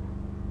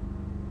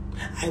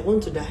 I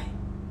want to die,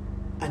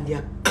 and there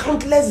are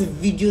countless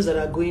videos that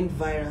are going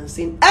viral and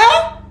saying,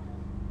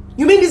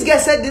 you mean this guy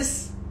said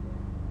this?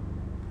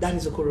 That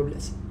is Okoro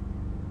blessing.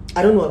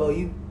 I don't know about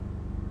you.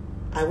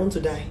 I want to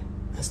die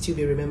and still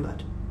be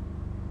remembered.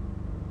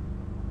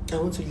 I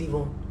want to live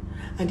on.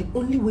 And the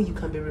only way you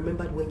can be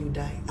remembered when you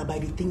die are by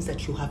the things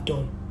that you have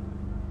done.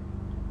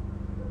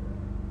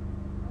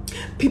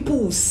 People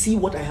will see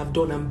what I have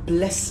done and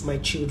bless my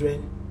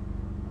children.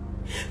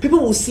 People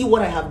will see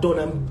what I have done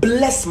and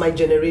bless my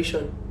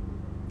generation.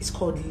 It's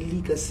called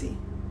legacy.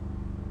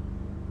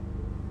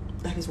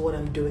 That is what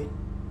I'm doing.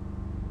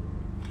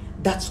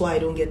 That's why I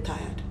don't get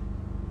tired.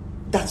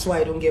 That's why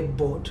I don't get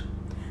bored.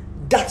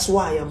 That's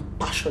why I am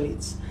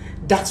passionate.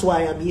 That's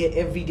why I'm here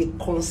every day,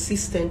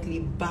 consistently,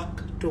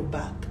 back to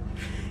back.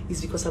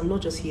 It's because I'm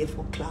not just here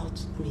for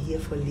clout. I'm here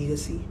for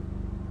legacy.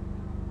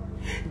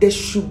 There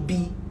should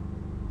be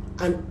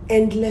an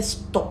endless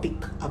topic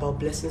about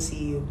Blessing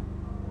CEO.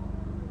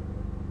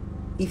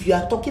 If you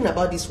are talking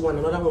about this one,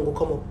 another one will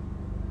come up.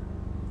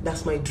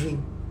 That's my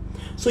dream.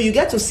 So you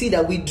get to see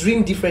that we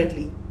dream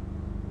differently.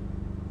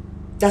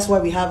 That's why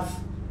we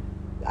have...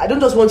 I don't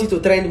just want you to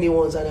trend me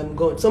once and I'm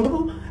gone.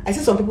 I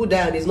see some people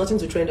die and there's nothing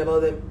to trend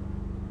about them.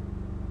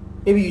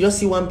 Maybe you just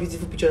see one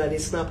beautiful picture that they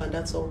snap and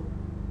that's all.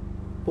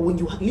 But when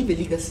you leave a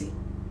legacy,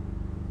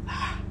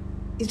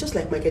 it's just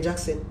like Michael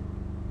Jackson.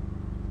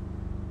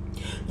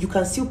 You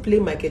can still play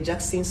Michael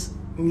Jackson's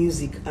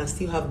music and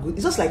still have good...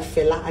 It's just like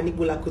Fela and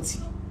Ebola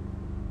Kuti.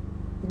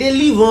 They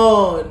live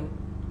on.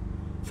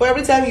 For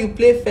every time you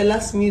play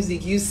Fela's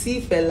music, you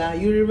see Fela,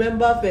 you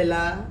remember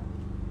Fela,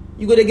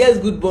 you go to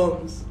get good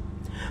bombs.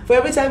 For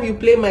every time you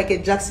play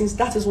Michael Jackson's,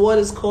 that is what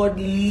is called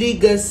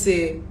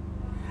legacy.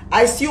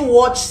 I still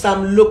watch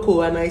Sam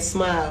Loco and I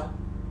smile.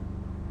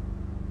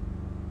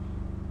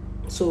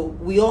 So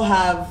we all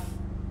have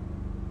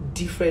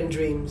different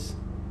dreams.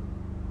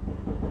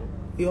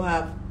 We all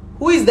have...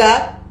 Who is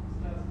that?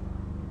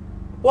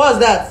 What is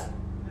that?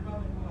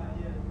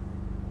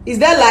 Is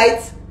there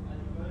light?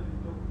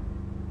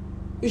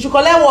 You should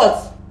collect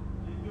what?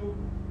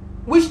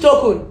 Which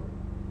token?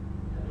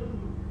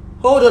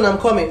 Hold on, I'm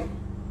coming.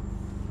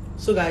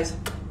 So guys,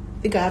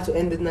 I think I have to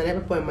end it now. I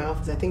never put in my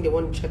office. I think they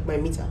want to check my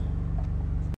meter.